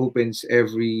process opens I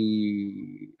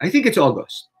think it's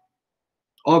August.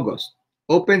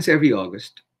 Opens every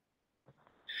August.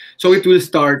 So it will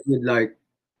start with like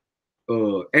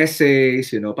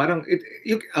essays, parang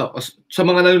sa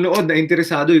mga nanonood na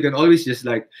interesado, you can always just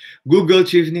like Google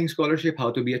Chevening Scholarship,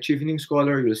 how to be a Chevening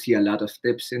scholar. You'll see a lot of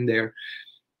tips in there.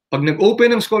 Pag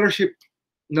nag-open ng scholarship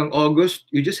ng August,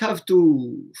 you just have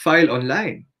to file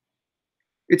online.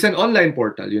 It's an online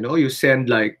portal, you send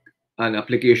like an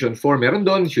application form. Meron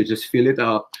doon, you just fill it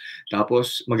up.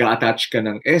 Tapos mag-a-attach ka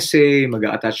ng essay,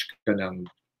 mag-a-attach ka ng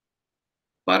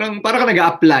parang ka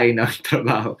nag-a-apply ng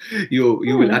trabaho. You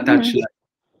will attach like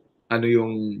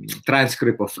yung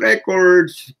transcript of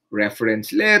records,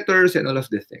 reference letters, and all of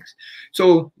these things.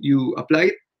 So you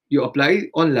apply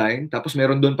online, tapos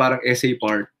meron doon parang essay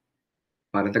part,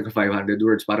 parang taga 500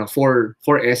 words, parang for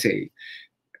essay.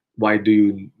 Why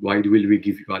will we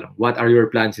give you what are your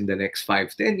plans in the next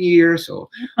 5-10 years? So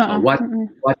what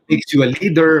makes you a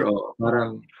leader? Or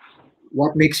parang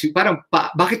what makes you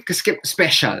bakit ka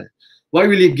special? Why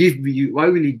will he give you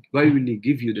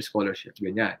the scholarship?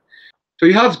 Ganyan. So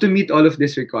you have to meet all of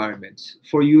these requirements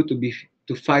for you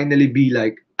to finally be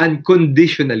like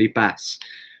unconditionally pass.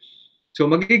 So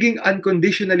magiging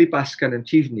unconditionally pass ka ng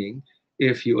Chevening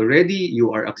if you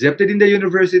are accepted in the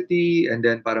university, and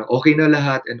then parang okay na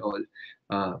lahat and all.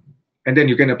 And then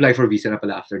you can apply for visa na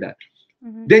pala after that.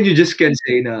 Then you just can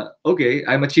say na, okay,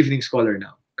 I'm a Chevening scholar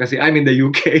now. Kasi I'm in the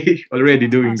UK already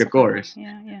doing the course.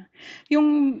 Yeah.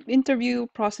 Yung interview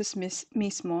process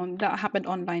mismo, that happened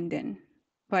online then?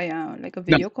 Via like a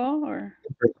video call or?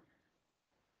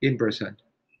 In person.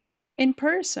 In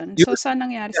person? So saan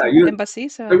nangyari sa embassy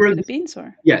sa Philippines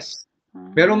or? Yes.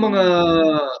 Merong mga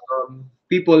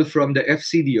people from the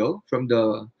FCDO, from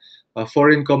the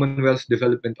Foreign Commonwealth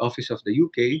Development Office of the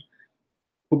UK,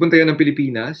 pupunta yan ng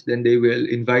Pilipinas, then they will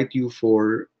invite you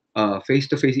for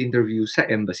face-to-face interview sa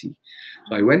embassy.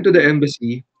 So I went to the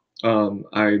embassy.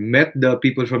 I met the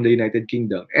people from the United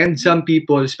Kingdom and some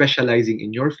people specializing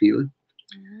in your field.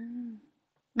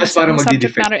 Mas parang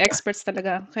subject matter experts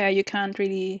talaga. Kaya you can't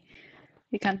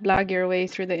blag your way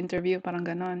through the interview, parang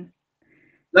ganon.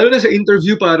 Lalo na sa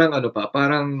interview, parang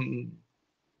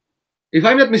if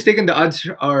I'm not mistaken, the odds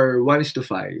are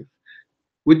 1:5.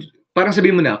 Parang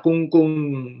sabihin mo na, kung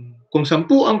 10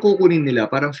 ang kukunin nila,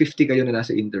 parang 50 kayo na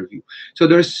nasa interview. So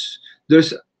there's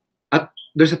a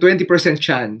 20%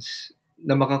 chance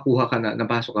na makakuha ka na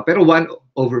napasok ka. Pero 1/5.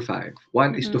 1:5,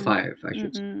 I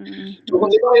should say. So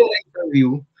kung ikaw yung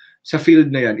na-interview sa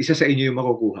field na yan, isa sa inyo yung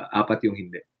makukuha, 4 yung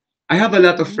hindi. I have a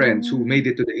lot of friends who made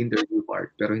it to the interview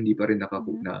part pero hindi pa rin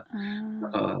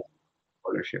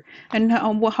naka-scholarship. And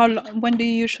when do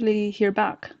you usually hear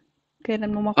back?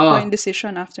 Kailan mo makukuha yung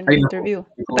decision after ng Ay, naku. interview?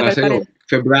 Sabi ko nga Matagal pa sa'yo, rin.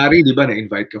 February, di ba,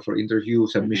 na-invite ka for interview,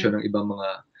 submission ng ibang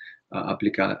mga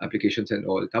applications and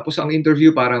all. Tapos ang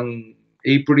interview parang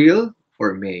April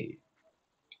or May.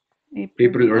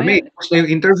 April or May. Tapos na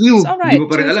yung interview. It's alright, Hindi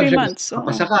mo pa rin 2, alam. 3 Siyempre, months.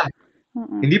 kapasa ka.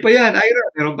 Hindi pa yan, Ira.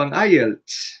 Meron pang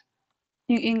IELTS.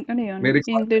 Ano yun? May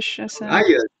requirement English as ng a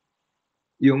IELTS.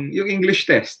 Yung English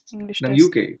test English ng test.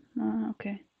 UK.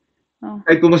 Okay. Oh.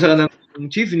 Kahit pumasa ka ng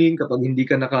Chevening, kapag hindi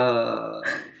ka hindi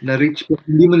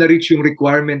mo na-reach yung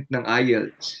requirement ng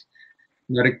IELTS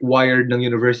na required ng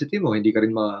university mo, hindi ka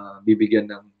rin mabibigyan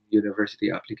ng university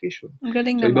application. Ang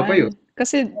galing So, iba pa yun. naman.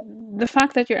 Kasi the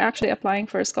fact that you're actually applying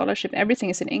for a scholarship,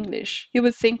 everything is in English. You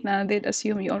would think na they'd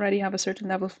assume you already have a certain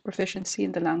level of proficiency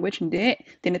in the language. Hindi.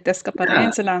 Tinetest ka pa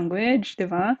rin sa language, di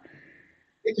ba?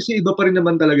 Kasi iba pa rin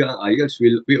naman talaga ang IELTS.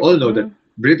 We all know that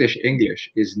British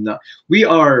English is not... We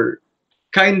are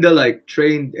kind of like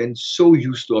trained and so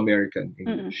used to American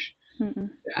English.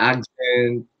 The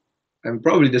accent, and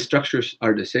probably the structures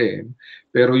are the same,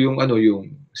 pero yung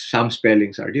some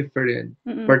spellings are different.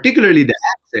 Particularly the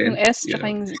accent. Yung S tsaka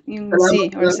yung Z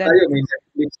or Z. Tayo, may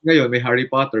Netflix ngayon, may Harry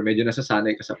Potter, medyo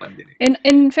nasasanay ka sa pandinig.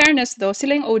 In fairness though,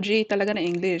 sila yung OG talaga na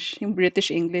English, yung British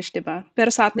English, di ba?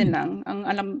 Pero sa atin lang, ang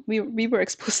alam, we were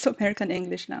exposed to American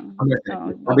English lang.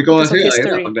 Sabi ko nga sa'yo,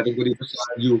 pagdating ko dito sa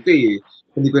UK,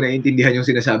 hindi ko naiintindihan yung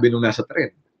sinasabi nung nasa tren.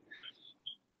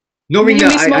 Knowing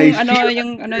yung na mismong,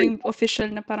 yung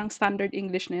official na parang standard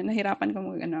English na yun, nahirapan ka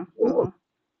I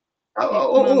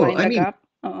mean, I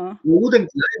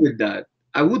wouldn't lie with that.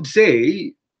 I would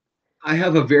say I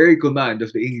have a very command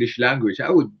of the English language.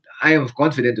 I am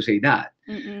confident to say that.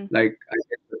 Like, I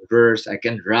can converse, I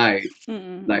can write,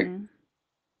 like,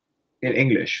 in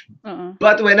English.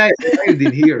 But when I arrived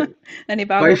in here,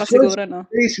 my first place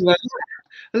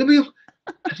alam mo yung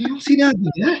sinabi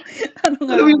niya? Ano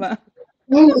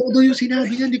yung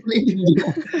sinabi niya? Hindi ko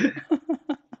naiintindihan.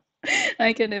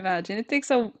 I can imagine. It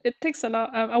takes a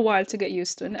while to get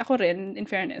used to. And ako rin, in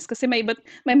fairness, kasi may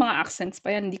mga accents pa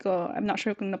yan. I'm not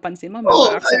sure kung napansin mo.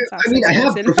 May accents. I mean, I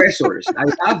have professors. I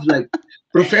have like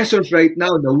professors right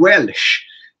now na Welsh,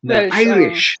 na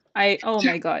Irish. Oh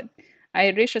my God.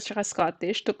 Irish at saka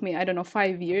Scottish took me, I don't know,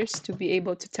 5 years to be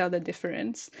able to tell the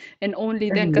difference. And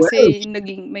only then, kasi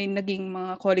may naging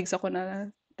mga colleagues ako na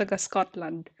taga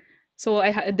Scotland. So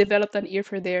I developed an ear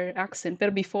for their accent.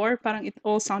 Pero before, parang it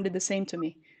all sounded the same to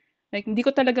me. Like,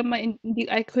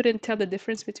 I couldn't tell the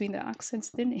difference between the accents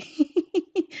din eh.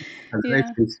 Like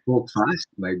they spoke fast,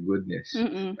 my goodness.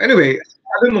 Anyway,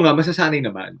 sabi mo nga, masasanay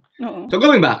naman. So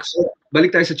going back,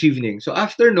 balik tayo sa Chevening. So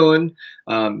after nun,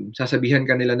 sasabihan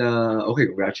ka nila na, okay,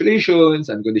 congratulations,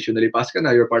 unconditionally pass ka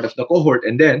na, you're part of the cohort,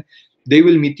 and then they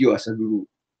will meet you as a group.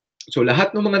 So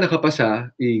lahat ng mga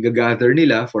nakapasa, i-gather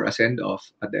nila for a send-off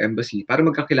at the embassy para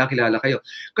magkakilala kayo.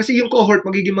 Kasi yung cohort,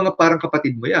 magiging mga parang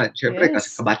kapatid mo yan. Siyempre, kasi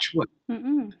kabatch mo.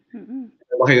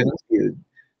 Dalawa kayo ng field.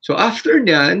 So after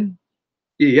nyan,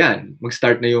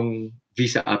 mag-start na yung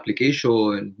visa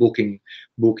application, booking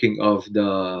of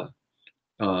the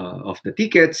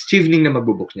tickets, Chevening na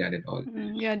magbubook niyan and all.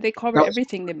 Yeah, they cover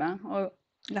everything, di ba?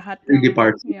 Lahat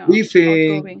pre-departure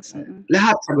briefing,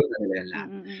 lahat sagot na nila yan lahat.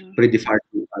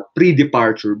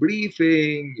 Pre-departure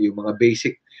briefing, yung mga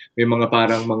basic, may mga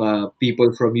parang mga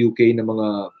people from UK na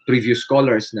mga previous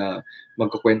scholars na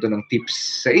magkukwento ng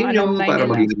tips sa inyo para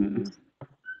maging.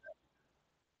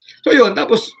 So yun,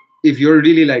 tapos if you're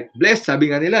really like blessed,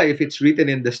 sabi nga nila, if it's written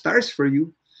in the stars for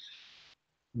you,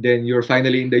 then you're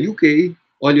finally in the UK,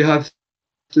 all you have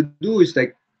to do is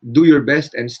like do your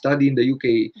best and study in the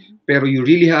UK, pero you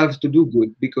really have to do good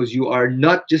because you are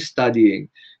not just studying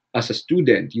as a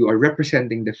student, you are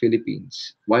representing the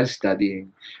Philippines while studying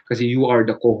kasi you are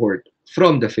the cohort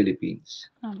from the Philippines.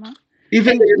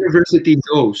 Even the university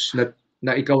knows na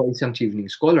ikaw ay isang Chevening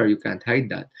scholar, you can't hide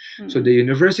that. So the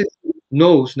university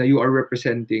knows na you are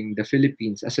representing the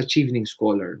Philippines as a Chevening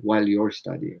scholar while you're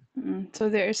studying. So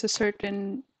there is a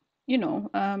certain,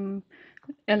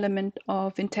 element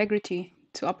of integrity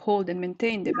to uphold and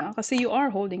maintain, di ba? Kasi you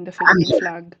are holding the Philippine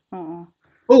flag.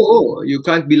 You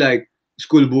can't be like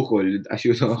school bukol, as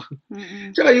you know.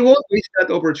 Tsaka you won't waste that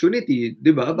opportunity,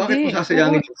 di ba? Bakit mo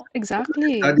sasayangin?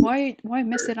 Exactly. Why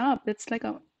mess it up? It's like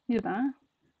di ba?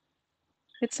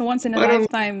 It's a once in a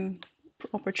lifetime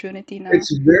opportunity na.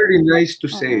 It's very nice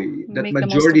to say that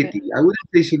majority, I wouldn't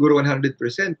say siguro 100%,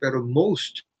 pero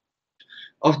most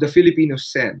of the Filipinos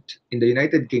sent in the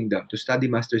United Kingdom to study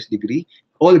master's degree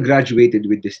all graduated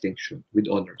with distinction, with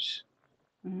honors.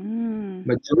 Mm.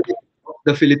 Majority of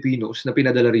the Filipinos na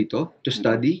pinadala rito to Mm-mm.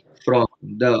 study from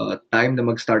the time na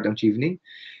mag-start ang Chevening,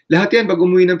 lahat yan, pag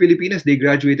umuwi ng Pilipinas, they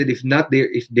graduated. If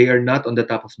they are not on the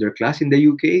top of their class in the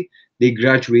UK, they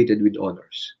graduated with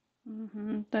honors.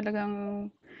 Talagang,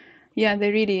 yeah,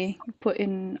 they really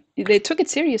they took it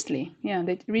seriously. Yeah,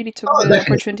 they really took Oh, the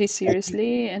definitely. opportunity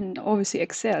seriously and obviously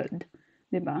excelled,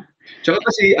 'di ba? Tsaka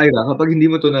kasi, Ira, kapag hindi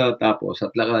mo to natapos at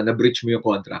na-breach mo yung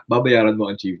contract, babayaran mo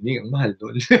ang Chevening. Ang mahal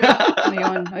nun.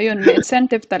 Ayun, may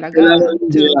incentive talaga Kailangan mong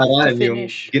to bayaran yung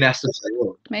finish. ginastos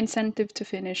sa'yo. May incentive to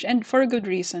finish, and for a good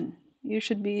reason. You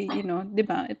should be, 'di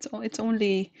ba? It's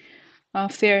only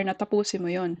fair na tapusin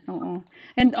mo 'yon. Oo.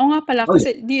 And oo nga pala Oh,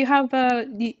 yeah. kasi do you have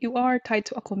you are tied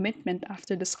to a commitment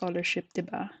after the scholarship,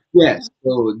 'di ba? Yes.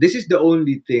 So this is the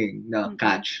only thing na Mm.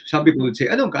 catch. Some people would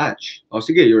say, anong catch? O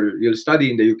sige, you'll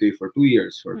study in the UK for 2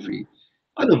 years for Mm. free.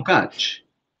 Anong catch?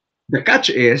 The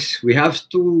catch is we have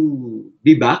to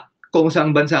be back kung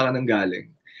saang bansa ka nang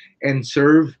galing and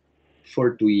serve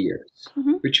for 2 years.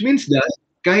 Mhm. Which means that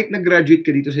kahit nag-graduate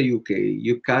ka dito sa UK,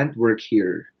 you can't work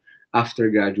here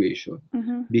after graduation Mhm.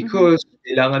 Mhm. because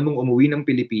kailangan mong umuwi ng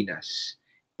Pilipinas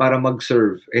para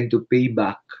mag-serve and to pay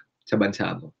back sa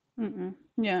bansa mo. Mm.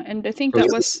 Yeah, and I think So,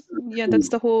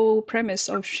 that's the whole premise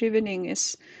of Chevening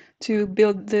is to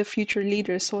build the future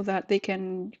leaders so that they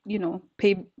can,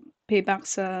 pay back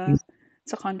sa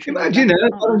country imagine nila.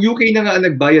 parang Oo. UK na nga ang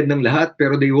nagbayad ng lahat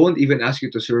pero they won't even ask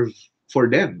you to serve for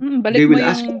them. They Balik mo will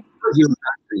ask you yung to serve your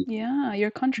country. Yeah,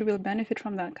 your country will benefit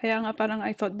from that. Kaya nga parang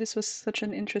I thought this was such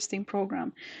an interesting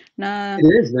program na It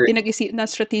is very, na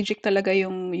strategic talaga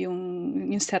yung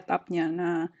setup niya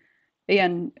na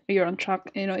ayan, you're on track,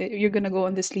 you're gonna go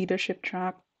on this leadership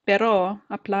track. Pero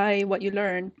apply what you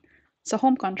learned sa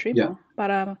home country yeah, mo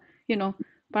para, you know,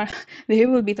 para they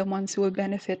will be the ones who will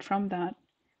benefit from that.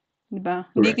 'Di ba?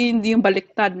 Hindi correct. hindi yung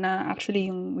baliktad na actually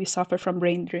yung we suffer from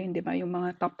brain drain, 'di ba? Yung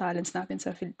mga top talents natin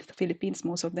sa Philippines,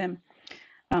 most of them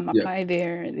Yeah, apply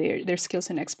their skills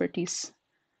and expertise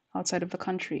outside of the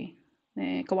country.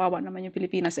 Eh, kawawa naman yung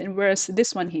Pilipinas. And whereas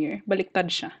this one here, baliktad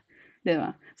siya. Di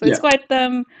ba? So yeah,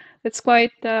 it's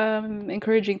quite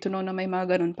encouraging to know na may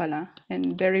mga ganun pala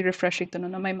and very refreshing to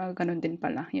know na may mga ganun din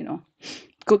pala.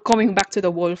 Coming back to the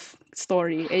wolf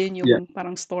story, ayun yung yeah,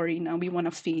 parang story na we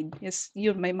wanna feed. Is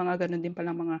yun, may mga ganun din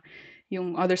pala mga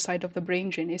yung other side of the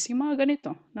brain drain is yung mga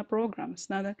ganito na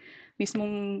programs na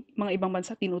mismong mga ibang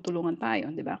bansa tinutulungan tayo,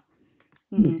 di ba?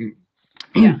 Mhm. Mhm.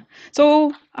 Yeah.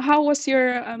 So, how was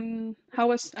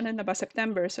ano na ba,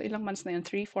 September? So, ilang months na yun?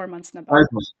 3, 4 months na ba? 5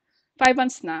 months. 5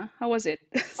 months na? How was it?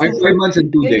 Five, So five far. months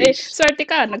and two days. Swerte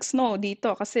ka, nag-snow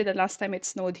dito kasi the last time it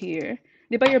snowed here.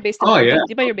 Di ba you're based in Oh yeah, London?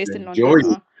 Di ba you're based in enjoy.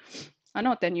 London,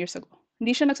 no? 10 years ago.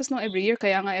 Hindi siya nagsasnow every year,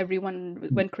 kaya nga everyone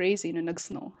went crazy nung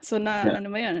nag-snow. So, Yeah. ano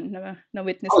mo yun?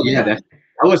 Na-witness Oh mo yeah, yun. definitely.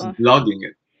 I was Oo. vlogging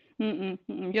it.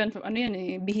 Yun, ano yun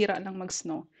eh, bihira lang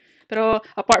mag-snow. Pero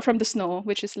apart from the snow,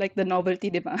 which is like the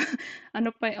novelty, di ba? Ano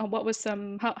pa, what was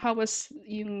how was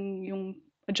yung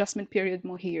adjustment period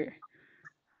mo here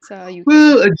sa UK?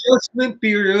 Well, adjustment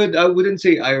period, I wouldn't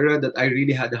say, Ira, that I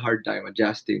really had a hard time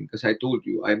adjusting because I told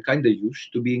you I'm kind of used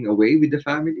to being away with the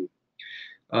family.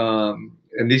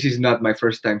 And this is not my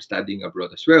first time studying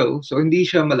abroad as well. So hindi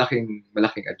siya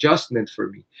malaking adjustment for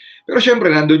me. Pero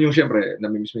syempre, nandun yung syempre,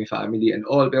 namimiss mo yung family and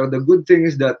all. Pero the good thing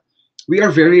is that we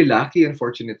are very lucky and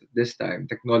fortunate at this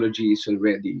time. Technology is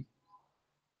already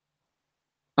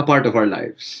a part of our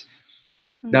lives.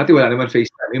 Dati wala naman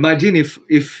FaceTime. Imagine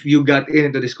if you got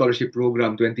into the scholarship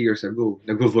program 20 years ago,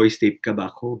 nag-voice tape ka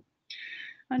back home.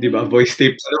 Ano Di ba? yun? Voice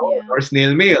tape Yeah, or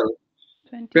snail mail.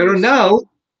 20 Pero years now, ago.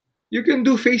 you can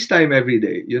do FaceTime every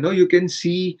day. You can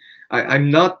see, I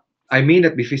may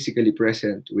not be physically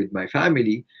present with my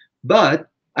family, but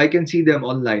I can see them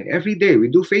online every day. We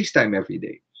do FaceTime every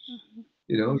day.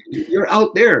 Mhm, You're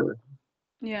out there.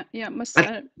 Yeah,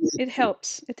 At- it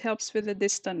helps. It helps with the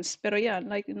distance. Pero yeah,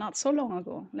 like not so long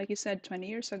ago, like you said, 20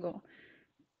 years ago,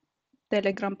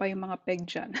 Telegram pa yung mga peg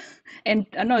dyan. And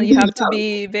you Hindi have to lang.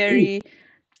 be very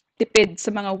tipid sa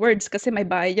mga words kasi may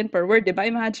bayad yan per word, di ba?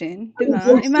 Imagine, di Yung ba?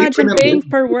 voice tape, Imagine remember? paying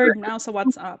per word now sa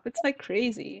WhatsApp. It's like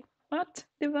crazy. What?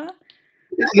 Di ba?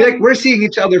 Like we're seeing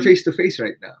each other face to face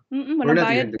right now. We're Walang not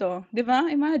bayad even. to. Di ba?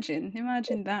 Imagine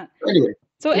that. Anyway,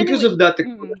 So because anyway, of that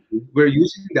technology, we're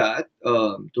using that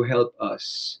to help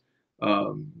us,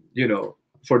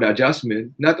 for the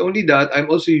adjustment. Not only that, I'm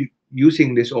also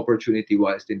using this opportunity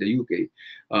whilst in the UK.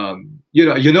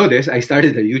 You know this. I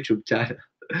started a YouTube channel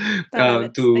tara,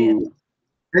 ayan.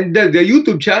 and the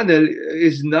YouTube channel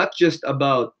is not just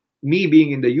about me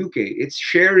being in the UK, it's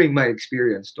sharing my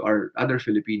experience to our other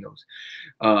Filipinos,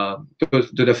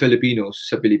 to the Filipinos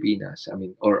sa Pilipinas, I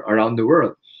mean, or around the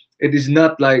world. It is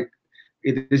not like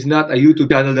it is not a YouTube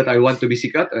channel that I want to be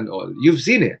sikat and all. You've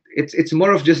seen it. It's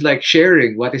more of just like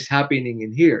sharing what is happening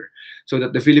in here, so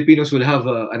that the Filipinos will have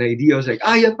an idea. It's like,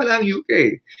 yan pala ang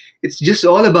UK. It's just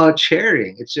all about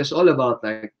sharing. It's just all about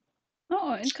like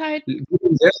Oo, and kahit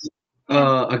giving them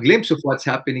yeah. a glimpse of what's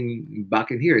happening back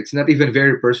in here. It's not even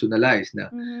very personalized.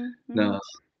 Mhm, Na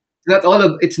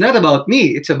mhm. it's not about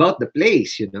me. It's about the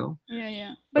place. Yeah,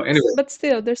 yeah. So anyway, But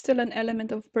still, there's still an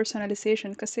element of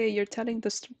personalization because you're telling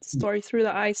the story through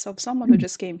the eyes of someone who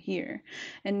just came here,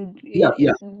 and yeah,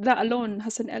 yeah, that alone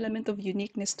has an element of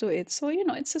uniqueness to it. So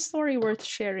it's a story worth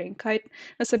sharing. Kahit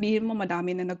nasabihin mo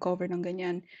madami na nag-cover ng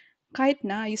ganyan, kahit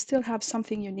na you still have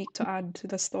something unique to add to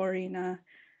the story na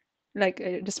like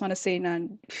I just want to say na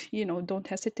don't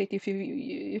hesitate if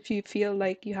you feel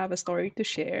like you have a story to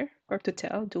share or to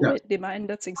tell, do yeah. it, di ba? And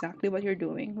that's exactly what you're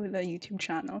doing with the YouTube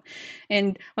channel.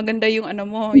 And maganda yung ano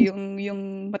mo, yung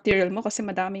material mo kasi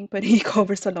madaming pwede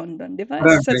i-cover sa London, di ba?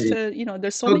 It's such Marami. a,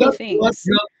 there's so So many that's what things.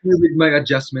 helped me with my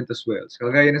adjustment as well. So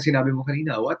kagaya ng sinabi mo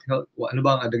kanina, ano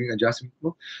ba ang naging adjustment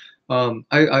mo?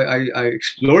 I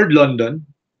explored London.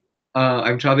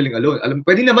 I'm traveling alone.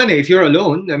 Pwede naman if you're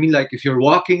alone. I mean, like if you're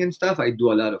walking and stuff, I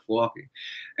do a lot of walking.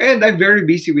 And I'm very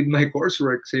busy with my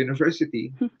coursework sa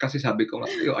university. Kasi sabi ko nga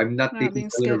sa'yo, I'm not Grabe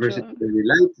taking yung my university schedule. very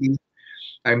lightly.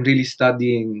 I'm really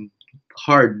studying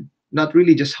hard, not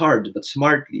really just hard, but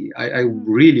smartly. I Mm,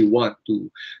 really want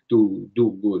to do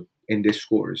good in this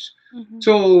course. mhm,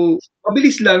 So,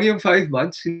 mabilis lang yung 5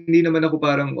 months. Hindi naman ako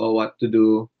parang, oh, what to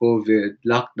do, COVID,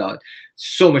 lockdown.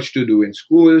 So much to do in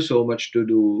school, so much to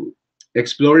do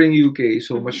exploring UK,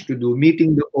 so mhm, much to do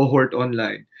meeting the cohort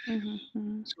online. mhm,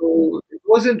 mhm, So, it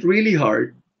wasn't really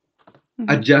hard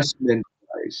mhm, adjustment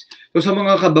wise. So sa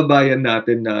mga kababayan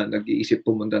natin na nag-iisip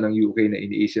pumunta ng UK na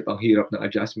iniisip ang hirap ng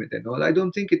adjustment and all, I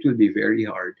don't think it will be very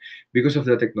hard because of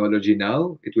the technology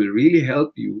now. It will really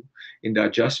help you in the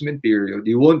adjustment period.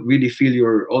 You won't really feel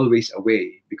you're always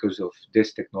away because of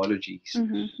these technologies.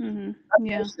 mhm, mhm.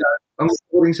 Yeah. Is that, ang gusto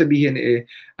ko ring sabihin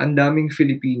ang daming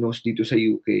Filipinos dito sa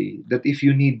UK that if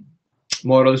you need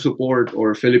moral support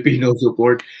or Filipino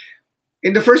support,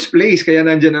 in the first place, kaya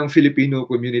nandiyan ang Filipino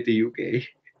Community UK.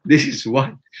 This is Just to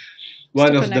one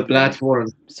of the connect them.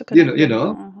 platforms. Just to You know, connect you them.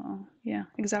 know, Oo, oo. Yeah,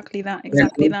 exactly that. and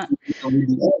Exactly one that. Filipino with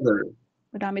the other.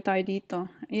 Madami tayo dito.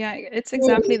 Yeah, it's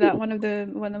exactly So, that. One of the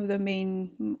main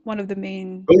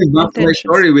going back to my intentions.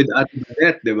 story with Ate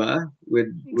Badet, di ba? With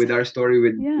Exactly. our story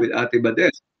Yeah, with Ate Badet.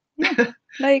 yeah.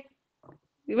 Like,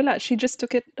 wala, she just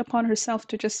took it upon herself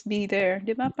to just be there.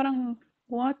 Di ba? Parang,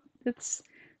 what? It's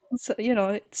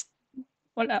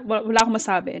wala akong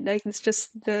masabi. Like, it's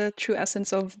just the true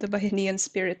essence of the Bahamian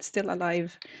spirit still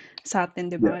alive sa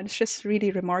atin, di Yeah, ba? It's just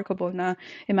really remarkable na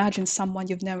imagine someone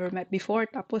you've never met before,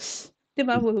 tapos, di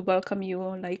ba, will welcome you,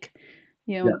 like,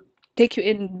 you yeah, know, take you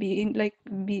in, be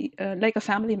like a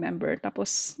family member.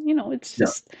 Tapos, it's yeah.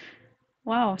 just,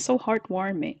 wow, so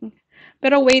heartwarming.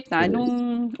 Pero wait na, It is.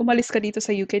 nung umalis ka dito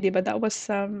sa UK, di ba,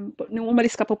 nung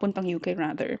umalis ka papuntang UK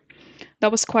rather, that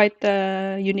was quite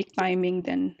a unique timing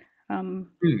then, Hmm.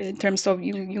 in terms of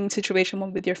yung situation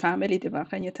mo with your family, 'di ba?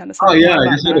 Can you tell us a Oh bit yeah, more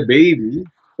I about just had a that? baby.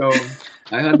 So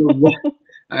I had a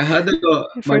I had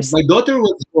Your my first. daughter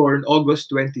was born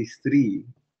August 23.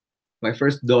 My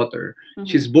first daughter. Mhm.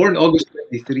 She's born August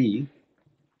 23.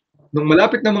 Nung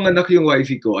malapit na manganak yung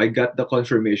wifey ko, I got the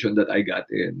confirmation that I got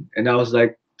in. And I was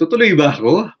like, tutuloy ba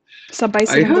ako? Sabay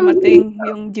I silang have, dumating,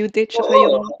 yung due date tsaka oo,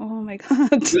 yung, oh my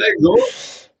God. will I go?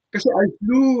 Kasi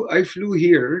I flew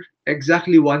here,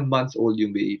 exactly 1 month old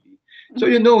yung baby. So,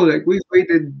 Mhm. like, we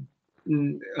waited,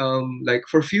 like,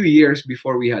 for a few years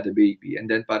before we had a baby.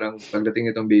 And then parang pagdating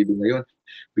itong baby ngayon,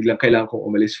 biglang kailangan kong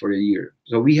umalis for a year.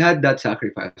 So, we had that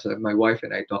sacrifice. My wife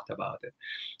and I talked about it.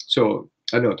 So,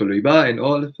 tuloy ba and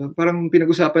all. So, parang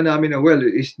pinag-usapan namin na, well,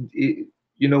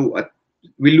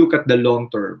 we look at the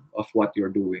long term of what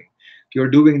you're doing. You're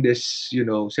doing this,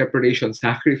 separation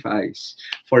sacrifice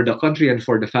for the country and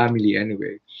for the family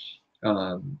anyway.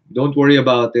 Don't worry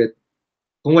about it.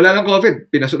 Kung wala ng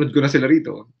COVID, pinasunod ko na sila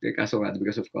rito. Kaso nga,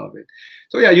 because of COVID.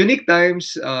 So yeah, unique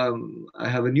times. I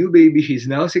have a new baby.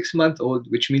 She's now 6 months old,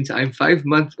 which means I'm 5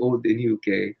 months old in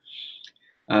UK.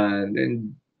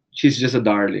 And she's just a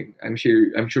darling. I'm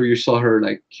sure you saw her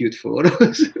like cute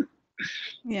photos.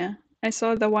 Yeah. I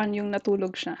saw the one yung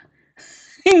natulog siya.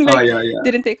 Yung Oh like, yeah, yeah,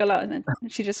 didn't take a lot and then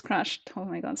she just crashed. Oh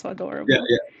my God, so yeah, adorable.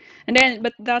 yeah.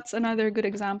 But that's another good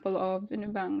example of,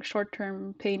 bang,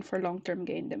 short-term pain for long-term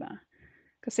gain, 'di ba?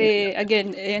 Kasi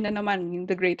again, ayan na naman, yung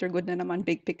the greater good na naman,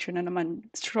 big picture na naman,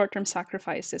 short-term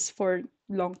sacrifices for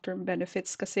long-term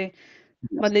benefits kasi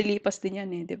Yes. malilipas din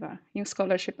yan eh, di ba? Yung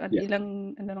scholarship, Yeah.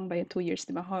 ilang, ano lang ba yan, 2 years,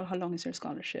 di ba? How long is your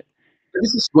scholarship?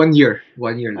 This is 1 year.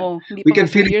 1 year lang. Oh, hindi We pa can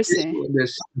nga 2 finish years this, eh.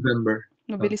 this November.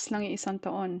 Mabilis lang yung isang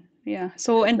taon. Yeah.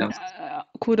 So, and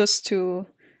kudos to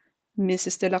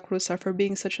Mrs. Dela Cruz for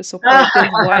being such a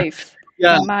supportive wife.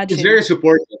 Yeah, he's Imagine. very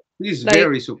supportive. He's Like,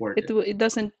 very supportive.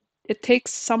 It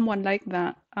takes someone like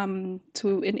that to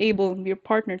enable your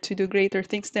partner to do greater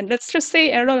things than, let's just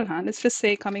say Errol, let's just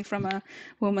say, coming from a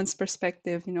woman's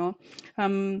perspective, you know.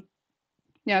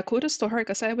 Yeah, kudos to her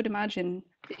kasi I would imagine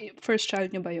first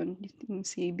child niyo ba yun? Yung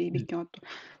si baby Kyoto.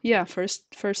 Yeah,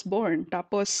 firstborn.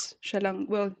 Tapos siya lang,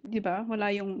 well, 'di ba?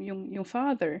 Wala yung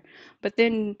father. But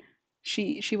then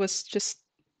she was just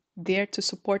there to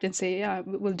support and say, yeah,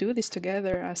 we'll do this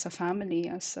together as a family,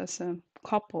 as a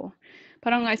couple.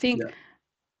 Parang I think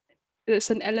there's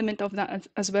an element of that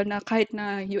as well na kahit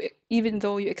na you, even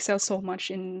though you excel so much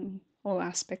in all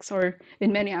aspects or in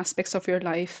many aspects of your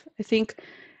life, I think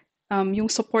yung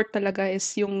support talaga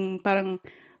is yung parang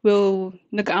will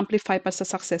nag-amplify pa sa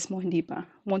success mo, hindi ba?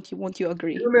 Won't you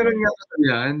agree? Pero meron nga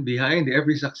yan, behind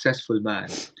every successful man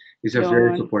is a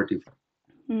very supportive.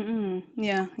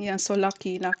 Yeah, so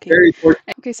lucky. Very important.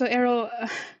 Okay, so Errol,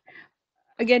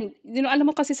 again, you know, alam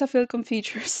mo kasi sa Philcom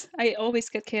features, I always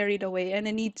get carried away and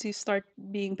I need to start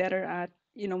being better at,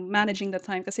 you know, managing the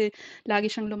time kasi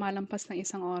lagi siyang lumalampas ng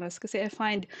isang oras. Kasi I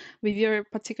find with your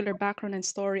particular background and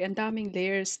story, ang daming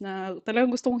layers na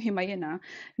talagang gusto kong himayin,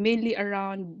 mainly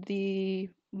around the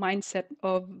mindset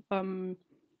of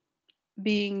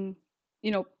being,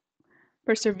 you know,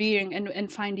 persevering and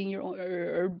finding your own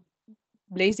or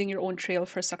blazing your own trail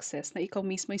for success na ikaw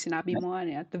mismo yung sinabi mo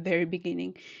at the very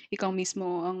beginning, ikaw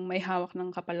mismo ang may hawak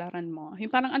ng kapalaran mo. Yung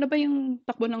parang ano ba yung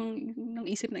takbo ng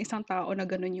isip ng isang tao na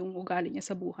ganun yung ugali niya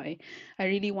sa buhay.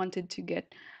 I really wanted to get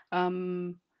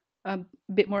a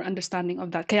bit more understanding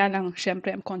of that. Kaya lang,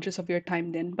 syempre, I'm conscious of your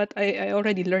time then. But I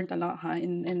already learned a lot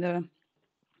in the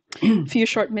few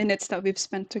short minutes that we've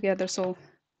spent together. So,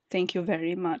 thank you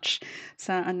very much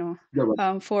sa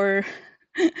for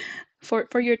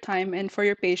for your time and for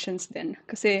your patience din.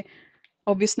 Kasi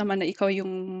obvious naman na ikaw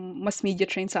yung mas media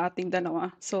trained sa ating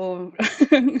dalawa. So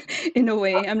in a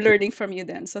way, I'm learning from you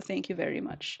then. So thank you very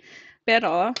much.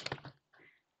 Pero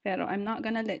I'm not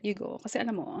gonna let you go kasi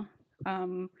alam mo,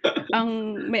 ang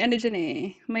may ano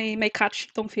dyan may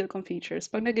catch tong Philcom features.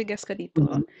 Pag nag-guest ka dito,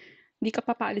 hindi ka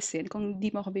papaalisin kung di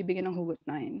mo ako bibigyan ng hugot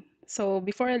 9. So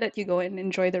before I let you go and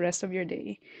enjoy the rest of your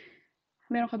day,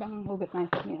 meron ka bang hugot 9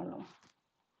 for me, Errol?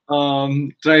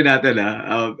 Try natin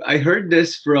I heard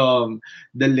this from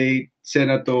the late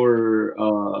Senator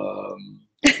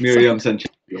Miriam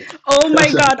Sanchez. Oh my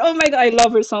god, I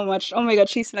love her so much. Oh my god,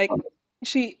 she's like,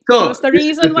 that's the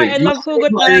reason why I love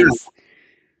Hugot Lines.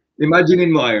 Imaginein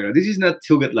mo, Ira. This is not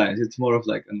Hugot Lines. It's more of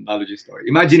like an analogy story.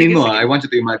 Imaginein mo, I want you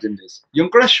to imagine this. Yung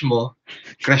crush mo,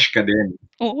 crush ka din.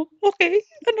 Oh, okay.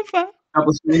 Ano pa?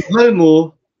 Tapos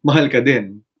yung mahal ka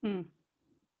din.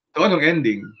 So, anong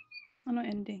ending? Ano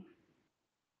ending?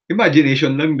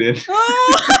 Imagination lang din.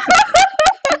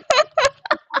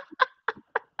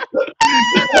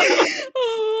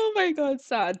 Oh my God,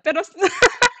 sad. Pero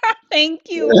thank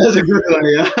you. That's a good one,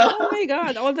 yeah. Oh my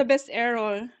God, all the best,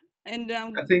 Errol. And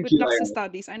with lots of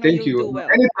studies. I know you'll do well.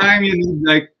 Anytime you need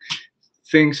like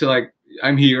things like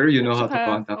I'm here, you know how to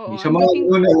contact me. Sa mga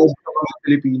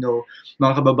Filipino,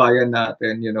 mga kababayan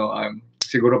natin, you know,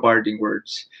 siguro parting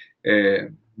words.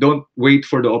 Don't wait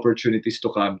for the opportunities to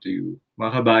come to you.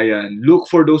 Mga kabayan, look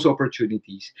for those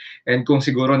opportunities. And kung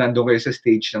siguro nandun kayo sa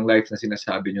stage ng life na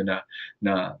sinasabi nyo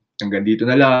na hanggang dito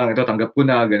na lang, ito tanggap ko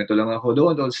na, ganito lang ako,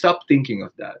 don't stop thinking of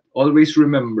that. Always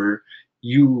remember,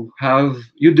 you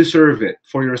deserve it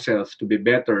for yourself to be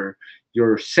better.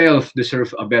 Yourself deserve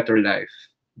a better life.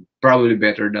 Probably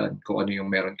better than kung ano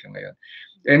yung meron ka ngayon.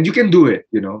 And you can do it,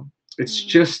 you know. It's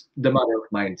just the matter of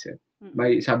mindset.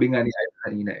 May sabi nga ni Aya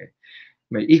kanina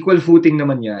may equal footing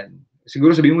naman yan.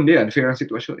 Siguro sabihin mo, hindi, unfair ang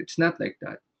sitwasyon. It's not like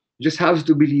that. You just have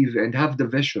to believe and have the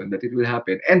vision that it will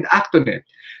happen and act on it.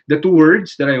 The two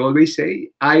words that I always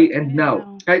say, I and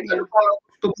now. Kahit ano pa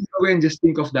gusto mong gawin, just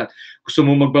think of that. Gusto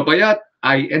mong magpapayat,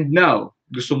 I and now.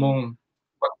 Gusto mong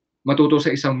matuto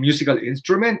sa isang musical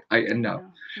instrument, I and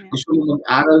now. Gusto mong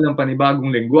mag-aral ng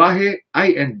panibagong lengguwahe,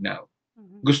 I and now.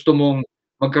 Gusto mong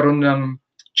magkaroon ng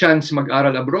chance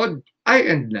mag-aral abroad, I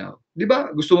and now. Di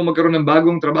ba? Gusto mo magkaroon ng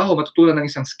bagong trabaho, matutunan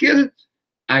ng isang skill,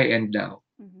 I and now.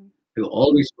 You'll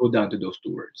always go down to those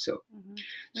two words. So,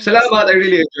 salamat. I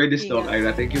really enjoyed this talk,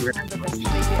 Ira. Thank you very much.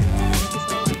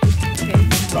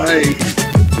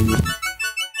 Bye.